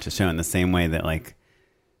people to watch a show in the same way that like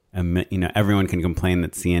everyone can complain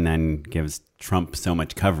that CNN gives Trump so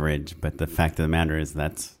much coverage, but the fact of the matter is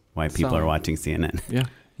that's why people are watching CNN. Yeah.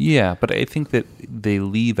 Yeah, but I think that they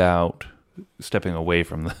leave out, stepping away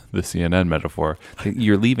from the CNN metaphor,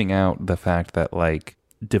 you're leaving out the fact that like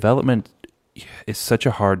development is such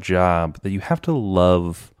a hard job that you have to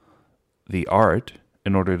love the art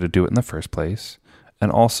in order to do it in the first place.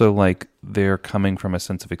 And also like they're coming from a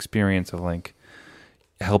sense of experience of like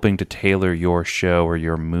helping to tailor your show or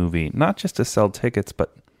your movie, not just to sell tickets,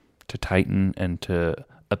 but to tighten and to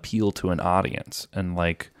appeal to an audience. And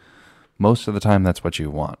like most of the time that's what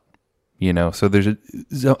you want,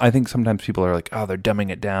 so I think sometimes people are like, oh, they're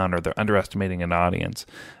dumbing it down or they're underestimating an audience.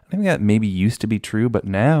 I think that maybe used to be true, but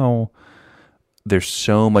now there's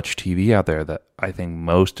so much TV out there that I think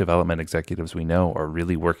most development executives we know are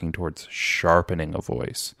really working towards sharpening a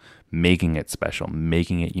voice, making it special,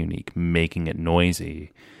 making it unique, making it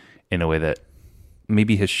noisy in a way that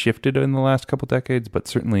maybe has shifted in the last couple decades, but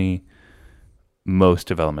certainly most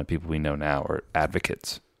development people we know now are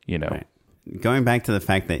advocates, Right. Going back to the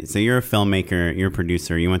fact that, so you're a filmmaker, you're a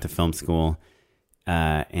producer, you went to film school,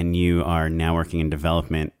 and you are now working in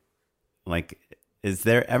development. Like, is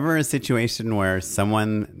there ever a situation where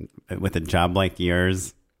someone with a job like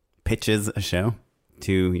yours pitches a show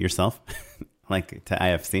to yourself, like to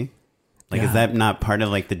IFC? Like, is that not part of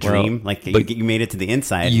like the dream? Like you made it to the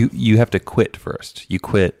inside. You have to quit first. You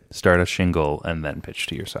quit, start a shingle, and then pitch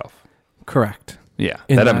to yourself. Correct. Yeah,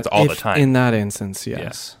 that happens all the time. In that instance,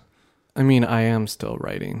 yes. I mean, I am still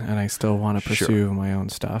writing, and I still want to pursue my own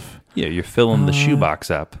stuff. Yeah, you're filling the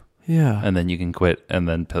shoebox up. Yeah. And then you can quit and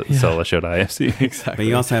then sell a show to IFC. Exactly. But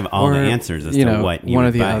you also have all the answers as to what you one would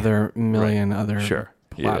of the buy. other million other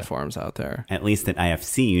platforms out there. At least at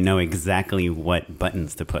IFC, you know exactly what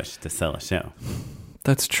buttons to push to sell a show.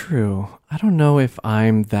 That's true. I don't know if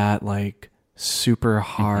I'm that like super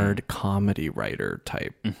hard comedy writer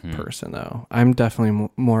type person, though. I'm definitely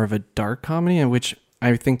more of a dark comedy, in which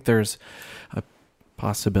I think there's a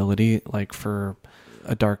possibility like for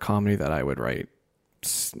a dark comedy that I would write,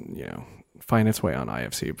 find its way on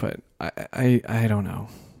IFC, but I don't know.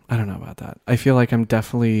 I don't know about that. I feel like I'm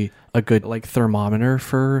definitely a good like thermometer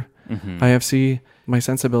for IFC. My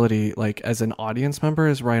sensibility, like as an audience member,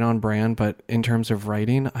 is right on brand, but in terms of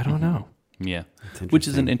writing, I don't know. Yeah, which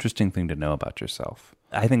is an interesting thing to know about yourself.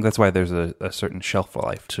 I think that's why there's a certain shelf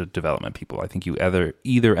life to development people. I think you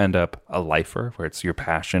either end up a lifer, where it's your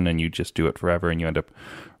passion and you just do it forever and you end up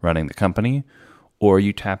running the company, or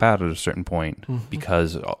you tap out at a certain point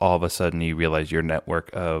because all of a sudden you realize your network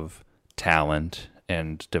of talent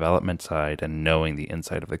and development side and knowing the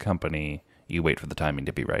inside of the company, you wait for the timing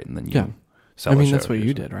to be right and then you sell a show. That's what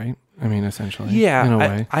you did, right? I mean, essentially. Yeah, in a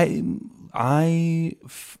way. I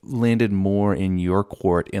landed more in your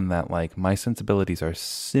court in that like my sensibilities are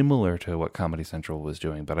similar to what Comedy Central was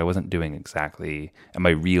doing, but I wasn't doing exactly, and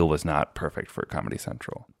my reel was not perfect for Comedy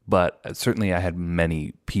Central. But certainly I had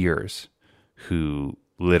many peers who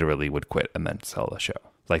literally would quit and then sell a show.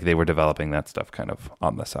 Like they were developing that stuff kind of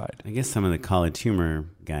on the side. I guess some of the College Humor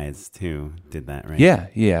guys too did that, right?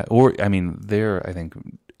 Yeah. Or I mean, they're I think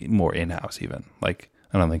more in-house even. Like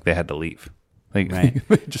I don't think they had to leave. Like right.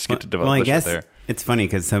 they just get to develop. Well, I guess there. It's funny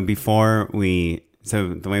because so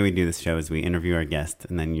the way we do this show is we interview our guest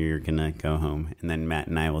and then you're gonna go home and then Matt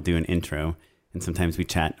and I will do an intro and sometimes we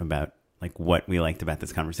chat about like what we liked about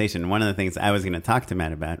this conversation. And one of the things I was going to talk to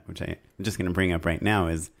Matt about, which I'm just going to bring up right now,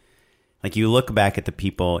 is like you look back at the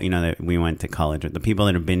people, that we went to college with, the people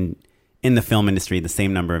that have been in the film industry the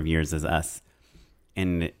same number of years as us.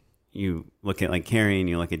 And you look at like Carrie and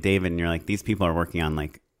you look at David and you're like, these people are working on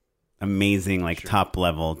like amazing, like top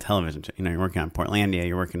level television. You're working on Portlandia,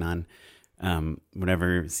 you're working on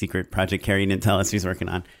whatever secret project Carrie didn't tell us she's working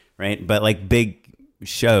on, right? But like big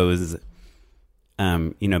shows,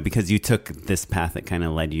 because you took this path that kind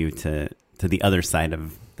of led you to the other side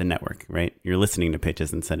of the network, right? You're listening to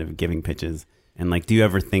pitches instead of giving pitches. And like, do you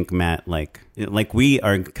ever think, Matt, like we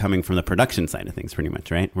are coming from the production side of things pretty much,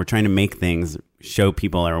 right? We're trying to make things, show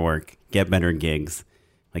people our work, get better gigs,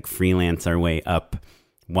 like freelance our way up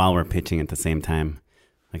while we're pitching at the same time.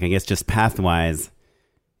 Like, I guess just pathwise,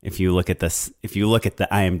 if you look at the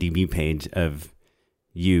IMDb page of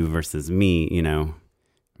you versus me,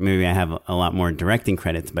 maybe I have a lot more directing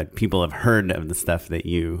credits, but people have heard of the stuff that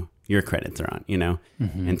your credits are on,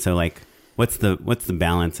 Mm-hmm. And so like, what's the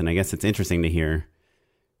balance? And I guess it's interesting to hear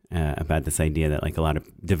about this idea that like a lot of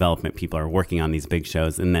development people are working on these big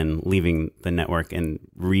shows and then leaving the network and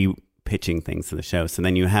re-pitching things to the show. So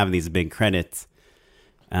then you have these big credits,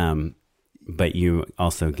 but you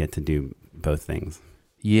also get to do both things.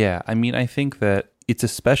 Yeah. I mean, I think that it's a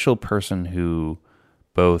special person who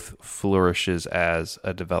both flourishes as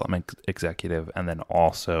a development executive and then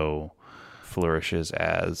also flourishes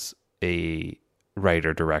as a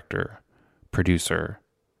writer, director, producer,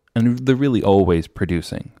 and they're really always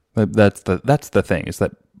producing. That's the thing, is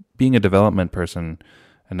that being a development person,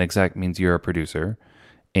 an exec, means you're a producer,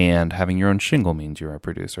 and having your own shingle means you're a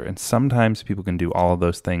producer. And sometimes people can do all of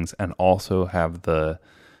those things and also have the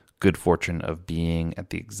good fortune of being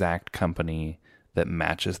at the exact company that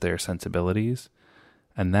matches their sensibilities.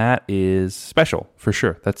 And that is special, for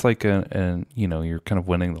sure. That's like you're kind of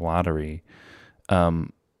winning the lottery.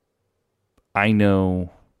 I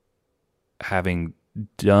know, having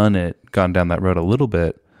gone down that road a little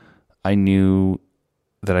bit, I knew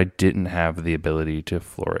that I didn't have the ability to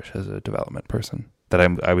flourish as a development person. That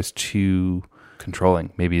I was too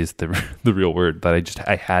controlling, maybe is the real word. That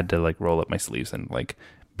I had to like roll up my sleeves and like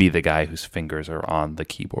be the guy whose fingers are on the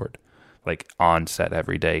keyboard, like on set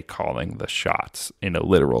every day, calling the shots in a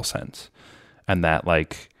literal sense. And that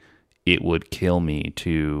like it would kill me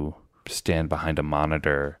to stand behind a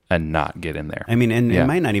monitor and not get in there. I mean, and it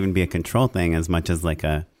might not even be a control thing as much as like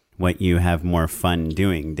what you have more fun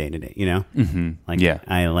doing day to day, you know? Mm-hmm. Like,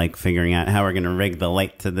 I like figuring out how we're going to rig the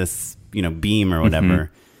light to this, beam or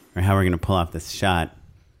whatever, or how we're going to pull off this shot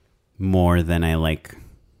more than I like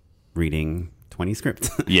reading 20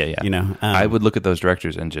 scripts. Yeah. I would look at those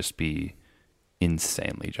directors and just be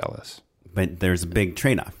insanely jealous. But there's a big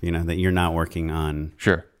trade-off, that you're not working on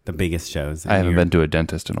the biggest shows. I haven't been to a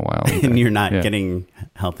dentist in a while. And you're not getting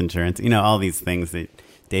health insurance. All these things that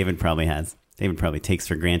David probably has. David probably takes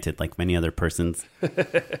for granted, like many other persons.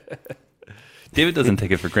 David doesn't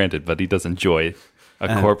take it for granted, but he does enjoy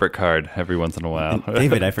a corporate card every once in a while.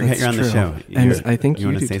 David, I forget you're on the show. And I think you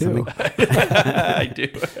want do to say too. something? I do.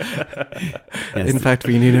 Yes. In fact,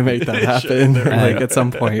 we need to make that happen at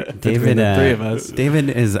some point. David, the three of us. David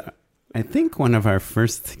is, I think, one of our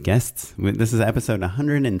first guests. This is episode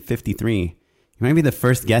 153. You might be the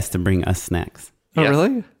first guest to bring us snacks. Oh,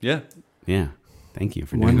 really? Yeah. Yeah. Thank you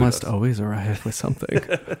for doing One that. must always arrive with something.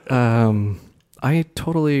 I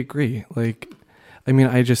totally agree. Like, I mean,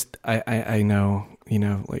 I know,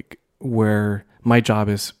 where my job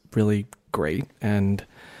is really great, and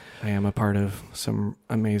I am a part of some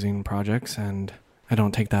amazing projects, and I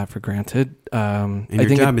don't take that for granted. And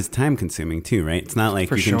your job is time consuming too, right? It's not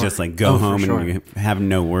like you can just like go home and have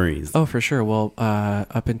no worries. Oh, for sure. Well,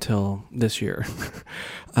 up until this year,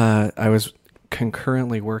 I was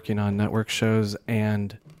concurrently working on network shows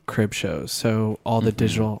and crib shows. So all the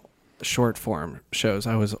digital short form shows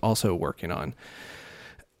I was also working on.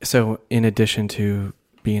 So in addition to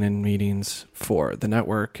being in meetings for the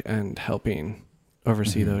network and helping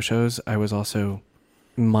oversee those shows, I was also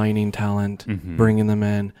mining talent, bringing them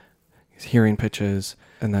in, hearing pitches,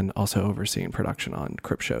 and then also overseeing production on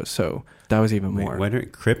crib shows. So that was even more. What are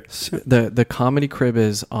crib? The comedy crib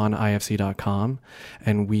is on ifc.com,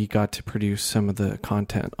 and we got to produce some of the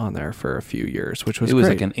content on there for a few years, which was great. Great.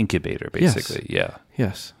 Like an incubator, basically. Yes.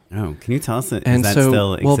 Yes. Oh, can you tell us that? And is that so,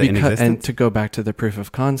 still in existence? And to go back to the proof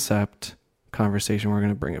of concept conversation, we're going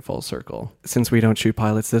to bring it full circle. Since we don't shoot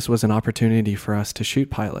pilots, this was an opportunity for us to shoot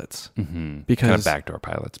pilots. Because kind of backdoor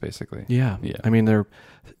pilots, basically. Yeah. I mean, they're,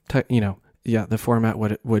 the format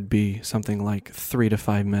would be something like 3 to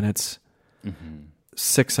 5 minutes,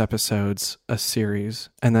 6 episodes, a series.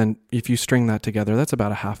 And then if you string that together, that's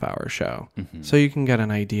about a half-hour show. So you can get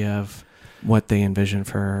an idea of what they envision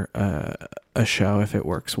for a show if it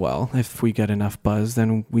works well. If we get enough buzz,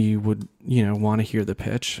 then we would, want to hear the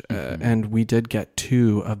pitch. And we did get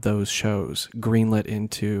 2 of those shows greenlit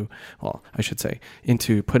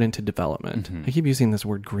put into development. I keep using this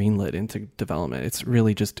word greenlit into development. It's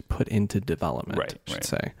really just put into development, I should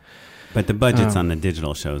say. But the budgets on the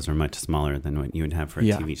digital shows are much smaller than what you would have for a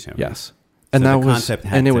TV show. Yes. And so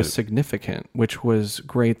it was significant, which was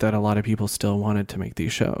great that a lot of people still wanted to make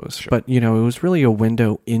these shows. Sure. But, it was really a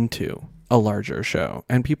window into a larger show,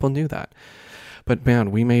 and people knew that. But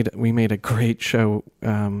man, we made a great show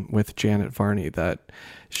with Janet Varney that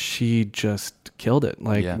she just killed it.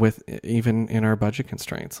 With even in our budget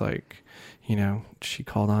constraints, she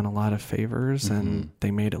called on a lot of favors, and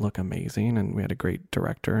they made it look amazing. And we had a great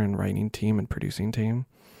director and writing team and producing team.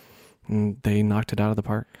 And they knocked it out of the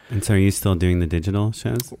park. And so are you still doing the digital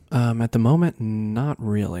shows? At the moment, not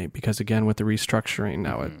really, because again, with the restructuring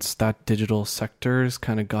now, it's that digital sector's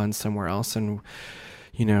kind of gone somewhere else. And,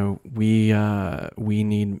 we are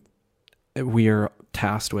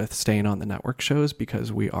tasked with staying on the network shows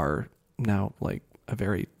because we are now like a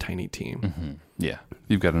very tiny team. Yeah.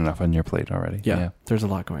 You've got enough on your plate already. Yeah. There's a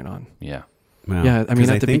lot going on. Yeah. Wow. Yeah. I mean,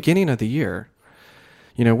 at the beginning of the year,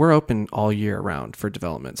 we're open all year round for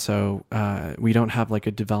development. So we don't have like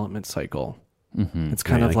a development cycle. It's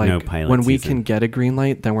kind of like no pilot when we season. can get a green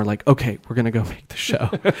light, then we're like, okay, we're going to go make the show.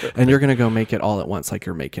 And you're going to go make it all at once, like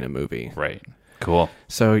you're making a movie. Right. Cool.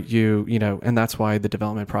 So and that's why the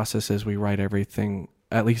development process is we write everything,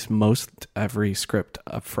 at least every script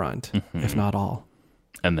up front, if not all.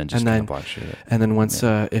 And then just kind of watch it. And then once,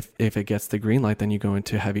 if it gets the green light, then you go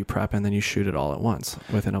into heavy prep and then you shoot it all at once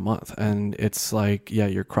within a month. And it's like,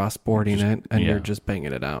 you're cross-boarding it and you're just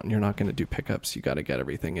banging it out and you're not going to do pickups. You got to get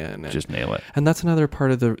everything in. And, just nail it. And that's another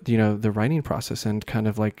part of the writing process and kind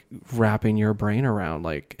of like wrapping your brain around,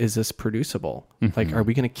 like, is this producible? Like, are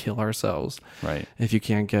we going to kill ourselves? Right. If you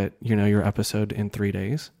can't get, your episode in 3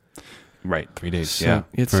 days? Right. 3 days. So yeah.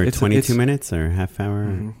 It's 22 minutes or half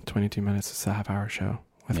hour? 22 minutes. It's a half-hour show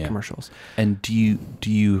with commercials. And do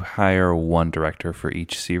you hire one director for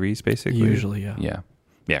each series, basically? Usually, yeah. Yeah.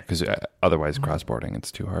 Yeah, because otherwise cross-boarding,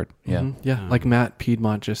 it's too hard. Yeah. Yeah, like Matt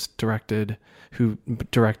Piedmont just directed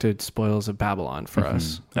Spoils of Babylon for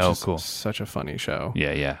us. Oh, cool. Such a funny show.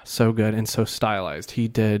 Yeah. So good and so stylized. He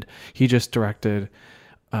just directed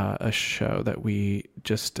a show that we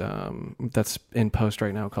just that's in post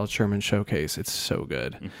right now called Sherman Showcase. It's so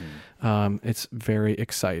good. It's very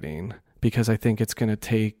exciting because I think it's going to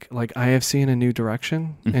take like IFC in a new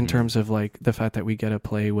direction in terms of like the fact that we get to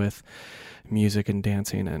play with music and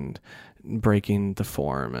dancing and breaking the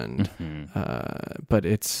form and but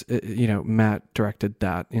Matt directed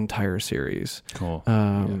that entire series. Cool.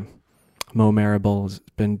 Mo Marable's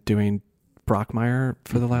been doing Brockmire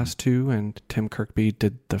for the last 2, and Tim Kirkby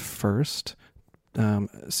did the first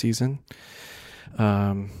season.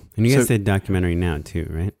 And you guys did documentary now too,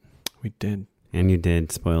 right? We did. And you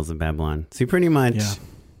did Spoils of Babylon. So you pretty much,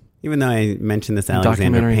 even though I mentioned this The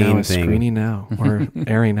Alexander documentary Payne now is thing, screening now or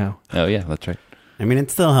airing now. Oh, yeah, that's right. I mean, it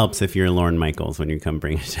still helps if you're Lorne Michaels when you come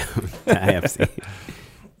bring a show to IFC.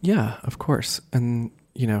 Yeah, of course. And,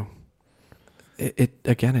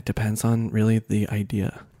 it depends on really the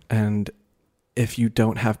idea. And if you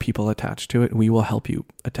don't have people attached to it, we will help you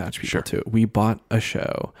attach people to it. We bought a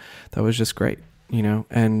show that was just great,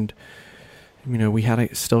 and, we had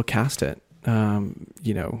to still cast it, and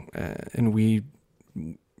we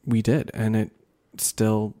did, and it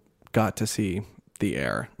still got to see the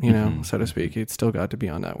air, so to speak. It still got to be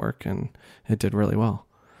on network and it did really well.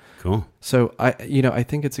 Cool. So I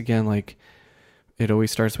think it's again, like it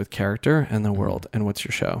always starts with character and the world and what's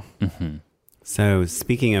your show. So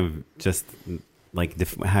speaking of just like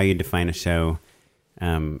how you define a show,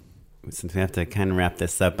 since we have to kind of wrap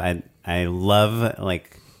this up, I love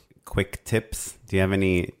like quick tips. Do you have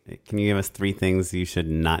any? Can you give us 3 things you should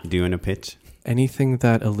not do in a pitch? Anything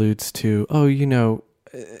that alludes to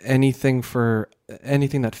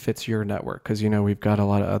anything that fits your network, because we've got a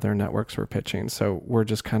lot of other networks we're pitching, so we're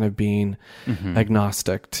just kind of being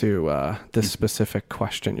agnostic to this specific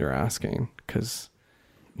question you're asking, because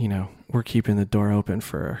we're keeping the door open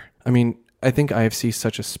for, I think IFC is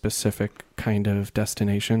such a specific kind of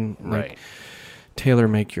destination. Right. Tailor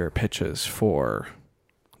make your pitches for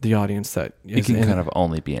the audience that it can kind of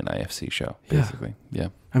only be an IFC show, basically. Yeah.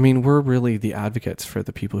 We're really the advocates for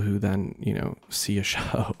the people who then, see a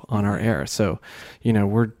show on our air. So,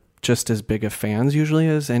 we're just as big of fans usually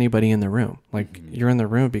as anybody in the room. Like you're in the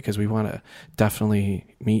room because we want to definitely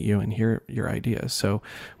meet you and hear your ideas. So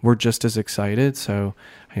we're just as excited. So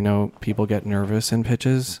I know people get nervous in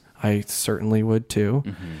pitches. I certainly would too.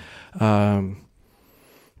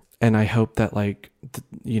 And I hope that like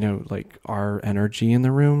our energy in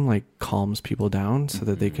the room, like calms people down so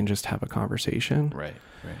that they can just have a conversation. Right.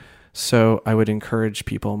 So I would encourage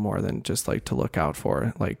people more than just like to look out for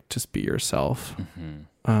it, like just be yourself.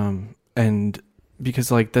 And because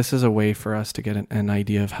like this is a way for us to get an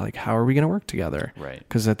idea of how are we going to work together? Right.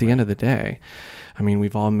 Because at the end of the day,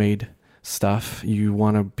 we've all made stuff. You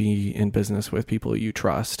want to be in business with people you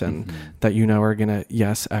trust and that are going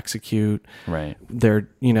to execute their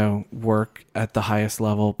work at the highest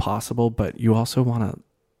level possible, but you also want to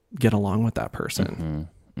get along with that person.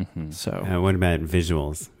 So what about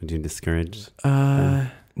visuals? Would you discourage?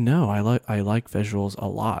 No, I like visuals a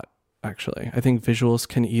lot, actually. I think visuals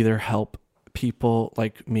can either help people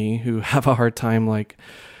like me who have a hard time, like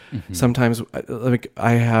sometimes like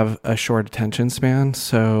I have a short attention span,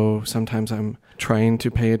 so sometimes I'm trying to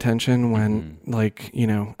pay attention when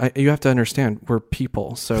you have to understand we're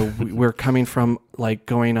people, so we're coming from like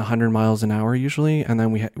going 100 miles an hour usually, and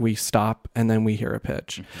then we stop and then we hear a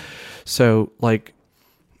pitch. So like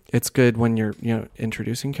it's good when you're,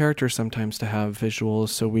 introducing characters sometimes to have visuals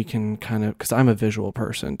so we can kind of, because I'm a visual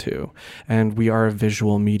person too, and we are a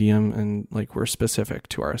visual medium and like we're specific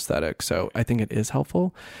to our aesthetic. So I think it is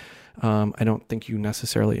helpful. I don't think you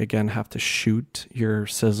necessarily, again, have to shoot your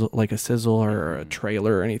sizzle, like a sizzle or a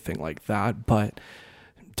trailer or anything like that, but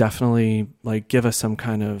definitely like give us some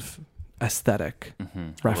kind of aesthetic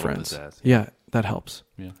reference. Yeah, that helps.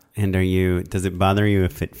 Yeah. And does it bother you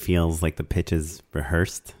if it feels like the pitch is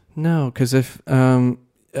rehearsed? No, because if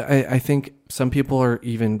I think some people are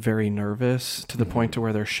even very nervous to the point to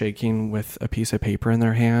where they're shaking with a piece of paper in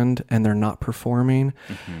their hand and they're not performing.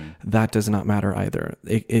 That does not matter either.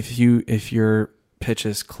 If your pitch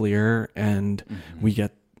is clear and we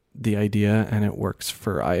get the idea and it works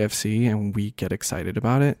for IFC and we get excited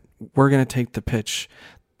about it, we're going to take the pitch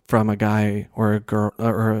from a guy or a girl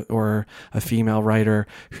or a female writer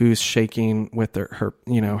who's shaking with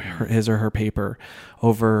his or her paper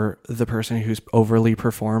over the person who's overly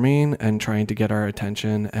performing and trying to get our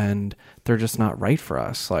attention, and they're just not right for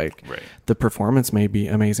us. Like the performance may be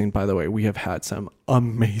amazing. By the way, we have had some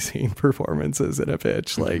amazing performances in a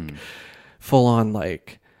pitch, like full on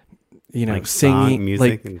like singing, song,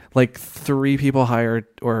 music, like 3 people hired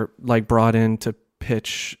or like brought in to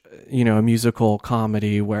pitch a musical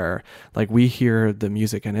comedy where like we hear the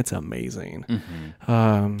music and it's amazing.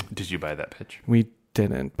 Did you buy that pitch? We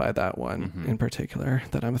didn't buy that one in particular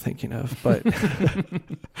that I'm thinking of, but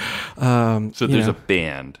so there's a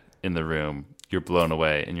band in the room, you're blown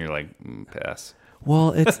away and you're like, pass.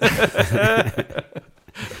 Well, it's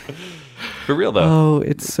for real though. Oh,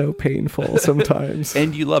 it's so painful sometimes.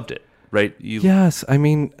 And you loved it, right? Yes, I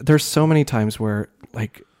mean there's so many times where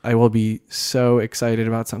like I will be so excited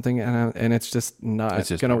about something and it's just not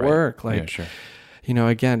going to work. Like, sure.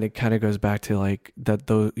 Again, it kind of goes back to like that,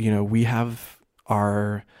 though, we have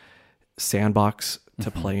our sandbox to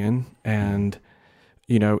play in and,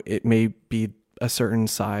 it may be a certain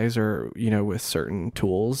size or, with certain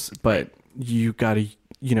tools, but you got to,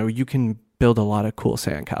 you can build a lot of cool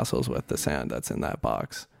sandcastles with the sand that's in that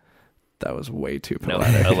box. That was way too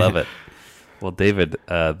poetic. I love it. Well, David,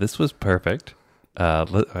 this was perfect.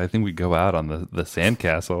 I think we go out on the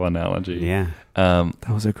sandcastle analogy. Yeah. That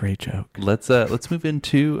was a great joke. Let's move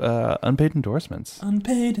into unpaid endorsements.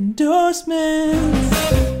 Unpaid endorsements.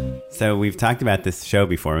 So we've talked about this show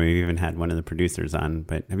before. We've even had one of the producers on.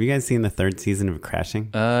 But have you guys seen the 3rd season of Crashing?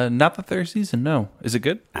 Not the 3rd season. No. Is it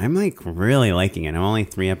good? I'm like really liking it. I'm only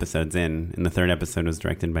 3 episodes in, and the 3rd episode was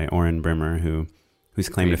directed by Oren Brimmer, whose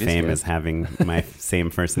claim to fame is having my same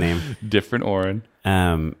first name. Different Oren.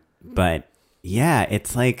 But yeah,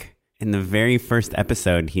 it's like in the very first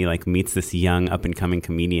episode, he like meets this young up and coming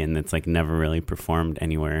comedian that's like never really performed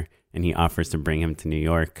anywhere. And he offers to bring him to New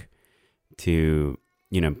York to,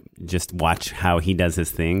 just watch how he does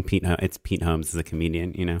his thing. It's Pete Holmes as a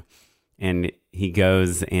comedian, and he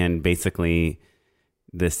goes and basically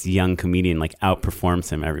this young comedian like outperforms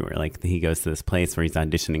him everywhere. Like he goes to this place where he's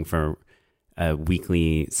auditioning for a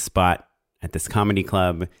weekly spot at this comedy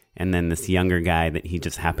club, and then this younger guy that he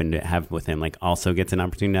just happened to have with him like also gets an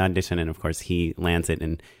opportunity to audition, and of course he lands it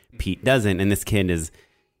and Pete doesn't. And this kid is,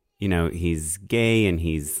 he's gay and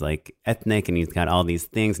he's like ethnic and he's got all these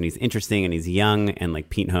things and he's interesting and he's young, and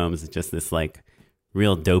like Pete Holmes is just this like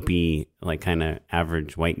real dopey like kind of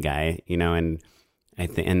average white guy, and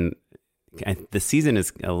the season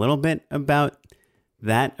is a little bit about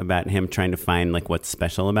him trying to find like what's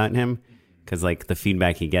special about him. Because like the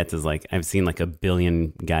feedback he gets is like, I've seen like a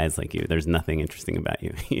billion guys like you. There's nothing interesting about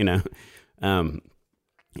you, and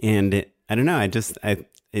I don't know.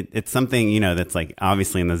 It's something, that's like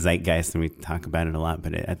obviously in the zeitgeist and we talk about it a lot,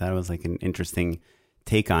 but I thought it was like an interesting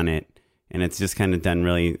take on it. And it's just kind of done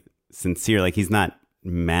really sincere. Like he's not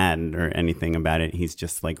mad or anything about it. He's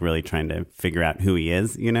just like really trying to figure out who he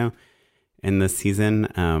is, in this season.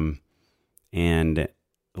 And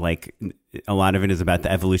like a lot of it is about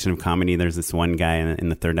the evolution of comedy. There's this one guy in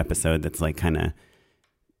the 3rd episode that's like kind of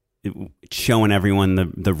showing everyone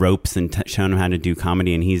the ropes and showing them how to do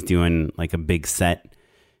comedy. And he's doing like a big set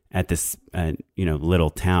at this, little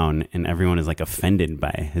town, and everyone is like offended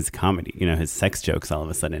by his comedy, his sex jokes all of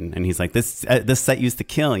a sudden. And he's like, this set used to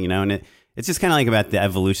kill, and it's just kind of like about the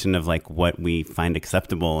evolution of like what we find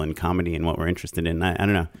acceptable in comedy and what we're interested in. I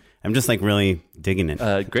don't know. I'm just like really digging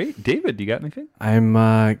it. Great. David, you got anything? I'm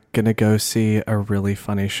going to go see a really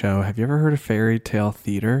funny show. Have you ever heard of Fairy Tale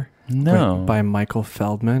Theater? No. By Michael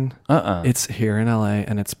Feldman. It's here in LA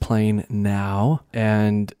and it's playing now.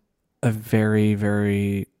 And a very,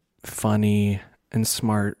 very funny and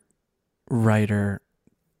smart writer,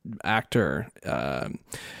 actor,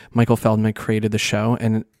 Michael Feldman created the show.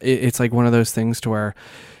 And it's like one of those things to where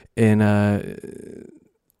I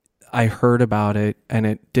heard about it and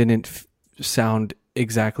it didn't sound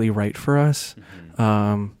exactly right for us.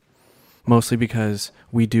 Mostly because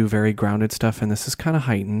we do very grounded stuff and this is kind of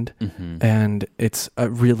heightened, and it's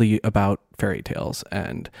really about fairy tales,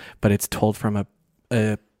 but it's told from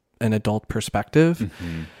an adult perspective.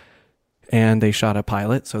 And they shot a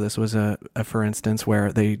pilot. So this was a for instance,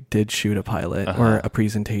 where they did shoot a pilot or a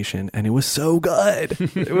presentation, and it was so good.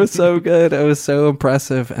 It was so good. It was so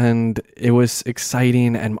impressive, and it was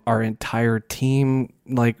exciting, and our entire team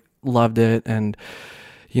like loved it. And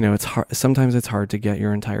you know, it's hard. Sometimes it's hard to get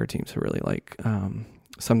your entire team to really like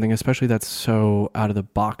something, especially that's so out of the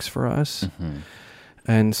box for us.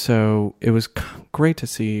 And so it was great to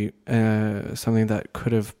see something that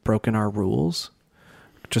could have broken our rules,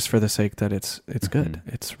 just for the sake that it's good.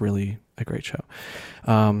 It's really a great show.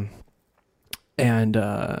 And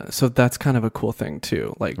so that's kind of a cool thing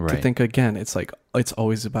too. Like to think again, it's like, it's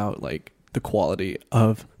always about like the quality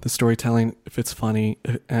of the storytelling, if it's funny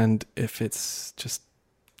and if it's just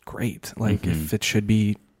great, like if it should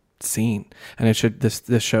be seen, and it should,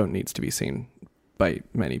 this show needs to be seen by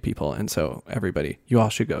many people, and so everybody, you all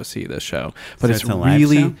should go see this show. But So it's it's a live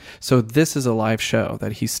really show? so this is a live show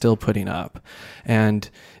that he's still putting up, and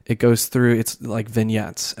it goes through, it's like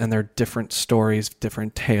vignettes, and they're different stories,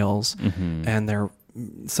 different tales, and they're,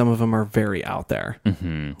 some of them are very out there,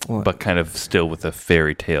 but kind of still with a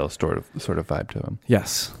fairy tale sort of vibe to them.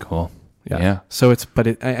 Yes. Cool. Yeah. So it's,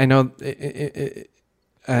 but I know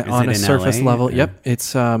on a it in surface LA? level, yep,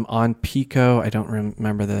 it's on Pico. I don't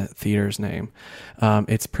remember the theater's name.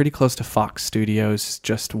 It's pretty close to Fox Studios,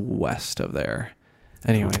 just west of there.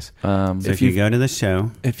 Anyways, So if you go to the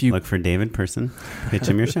show, if you look for David Person, pitch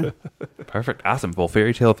him your show. Perfect. Awesome. Well,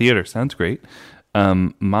 fairy tale theater sounds great.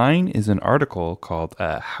 Mine is an article called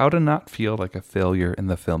How to Not Feel Like a Failure in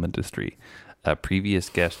the Film Industry. A previous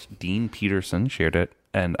guest, Dean Peterson, shared it,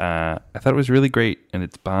 and I thought it was really great, and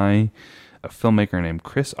it's by a filmmaker named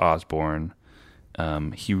Chris Osborne.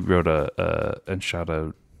 He wrote and shot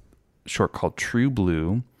a short called True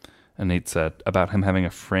Blue, and it's about him having a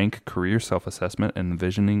frank career self-assessment and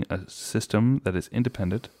envisioning a system that is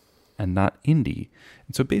independent and not indie.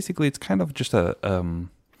 And so basically it's kind of just a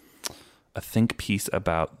think piece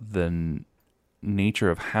about the nature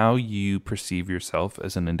of how you perceive yourself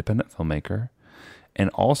as an independent filmmaker. And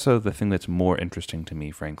also the thing that's more interesting to me,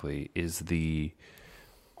 frankly, is the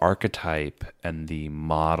archetype and the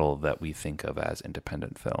model that we think of as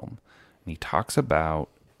independent film. And he talks about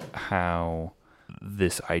how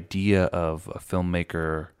this idea of a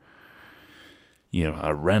filmmaker, you know,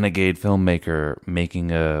 a renegade filmmaker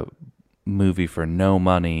making a movie for no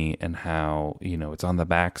money, and how, you know, it's on the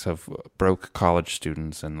backs of broke college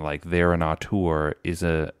students, and like they're an auteur, is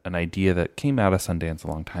an idea that came out of Sundance a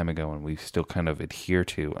long time ago, and we still kind of adhere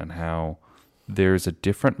to, and how there's a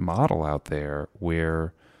different model out there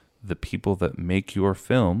where the people that make your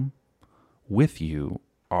film with you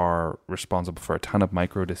are responsible for a ton of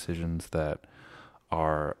micro decisions that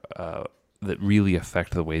are that really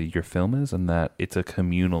affect the way that your film is, and that it's a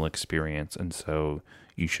communal experience. And so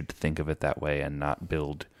you should think of it that way and not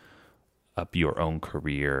build up your own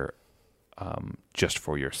career just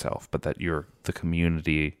for yourself, but that the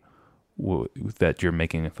community that you're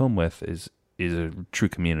making a film with is a true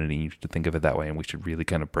community. You should think of it that way, and we should really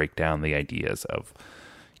kind of break down the ideas of,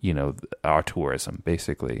 you know, auteurism,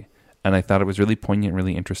 basically. And I thought it was really poignant,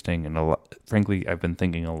 really interesting, and frankly, I've been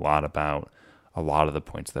thinking a lot about a lot of the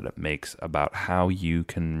points that it makes about how you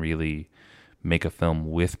can really make a film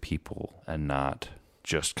with people and not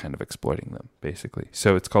just kind of exploiting them, basically.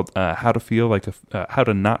 So it's called How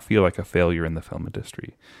to Not Feel Like a Failure in the Film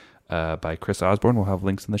Industry, by Chris Osborne. We'll have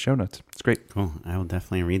links in the show notes. It's great. Cool. I will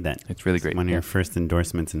definitely read that. It's really great. One of your first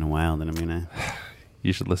endorsements in a while that I'm gonna.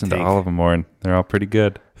 You should listen to all of them, Warren. They're all pretty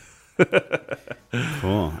good.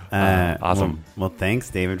 Cool. Awesome. Well, thanks,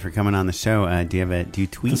 David, for coming on the show. Do you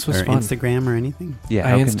tweet This was or fun. Instagram or anything? Yeah,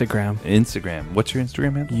 I Instagram. Instagram. What's your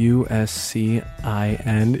Instagram handle? USCINEMAN.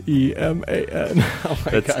 Oh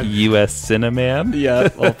my That's God. US Cineman. Yeah,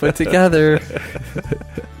 all put together.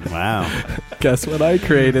 Wow. Guess what I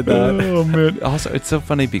created that. Oh man! Also, it's so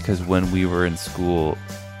funny because when we were in school,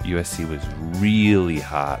 USC was really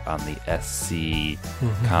hot on the SC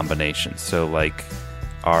combination. So like,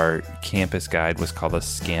 our campus guide was called a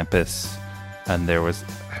Scampus, and I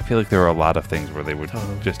feel like there were a lot of things where they would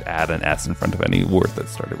just add an S in front of any word that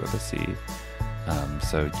started with a C.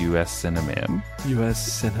 So US Cineman.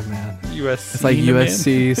 US Cineman. US. It's like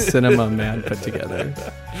USC Cinema Man put together.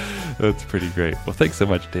 That's pretty great. Well, thanks so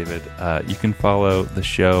much, David. You can follow the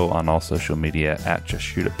show on all social media at Just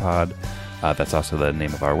Shoot It Pod. That's also the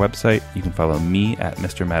name of our website. You can follow me at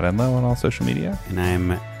Mr. Matt Enlow on all social media. And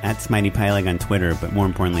I'm at Smitey Pyleg on Twitter, but more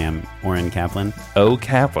importantly, I'm Oren Kaplan. O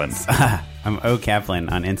Kaplan. I'm O Kaplan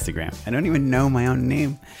on Instagram. I don't even know my own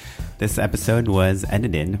name. This episode was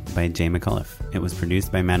edited by Jay McAuliffe. It was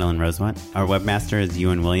produced by Madeline Rosewatt. Our webmaster is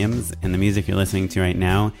Ewan Williams, and the music you're listening to right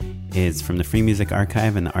now is from the Free Music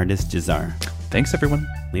Archive and the artist Jazar. Thanks, everyone.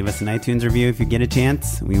 Leave us an iTunes review if you get a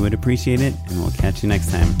chance. We would appreciate it, and we'll catch you next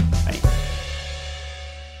time. Bye.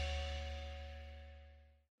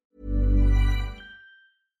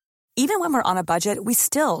 Even when we're on a budget, we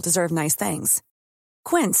still deserve nice things.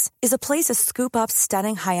 Quince is a place to scoop up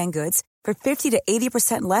stunning high-end goods for 50 to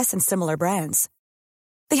 80% less than similar brands.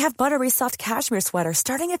 They have buttery soft cashmere sweaters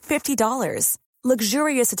starting at $50,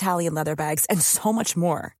 luxurious Italian leather bags, and so much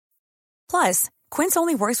more. Plus, Quince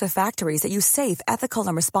only works with factories that use safe, ethical,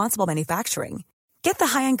 and responsible manufacturing. Get the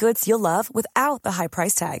high-end goods you'll love without the high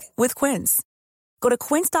price tag with Quince. Go to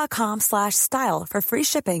quince.com/style for free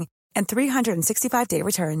shipping and 365-day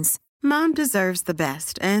returns. Mom deserves the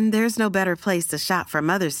best, and there's no better place to shop for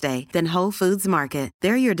Mother's Day than Whole Foods Market.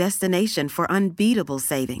 They're your destination for unbeatable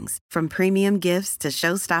savings, from premium gifts to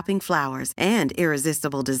show-stopping flowers and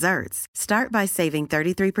irresistible desserts. Start by saving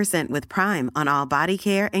 33% with Prime on all body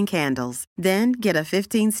care and candles. Then get a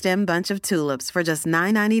 15-stem bunch of tulips for just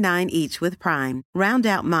 $9.99 each with Prime. Round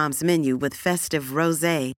out Mom's menu with festive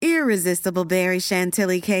rosé, irresistible berry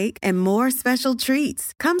chantilly cake, and more special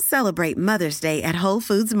treats. Come celebrate Mother's Day at Whole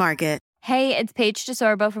Foods Market. Hey, it's Paige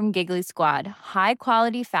DeSorbo from Giggly Squad. High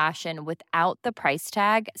quality fashion without the price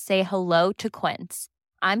tag. Say hello to Quince.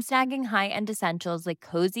 I'm snagging high-end essentials like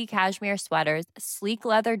cozy cashmere sweaters, sleek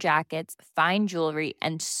leather jackets, fine jewelry,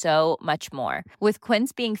 and so much more. With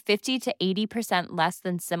Quince being 50 to 80% less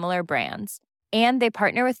than similar brands. And they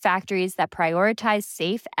partner with factories that prioritize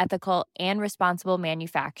safe, ethical, and responsible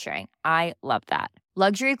manufacturing. I love that.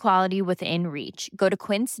 Luxury quality within reach. Go to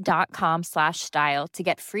quince.com/style to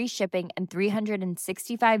get free shipping and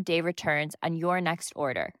 365-day returns on your next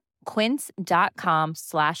order.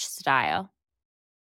 Quince.com/style.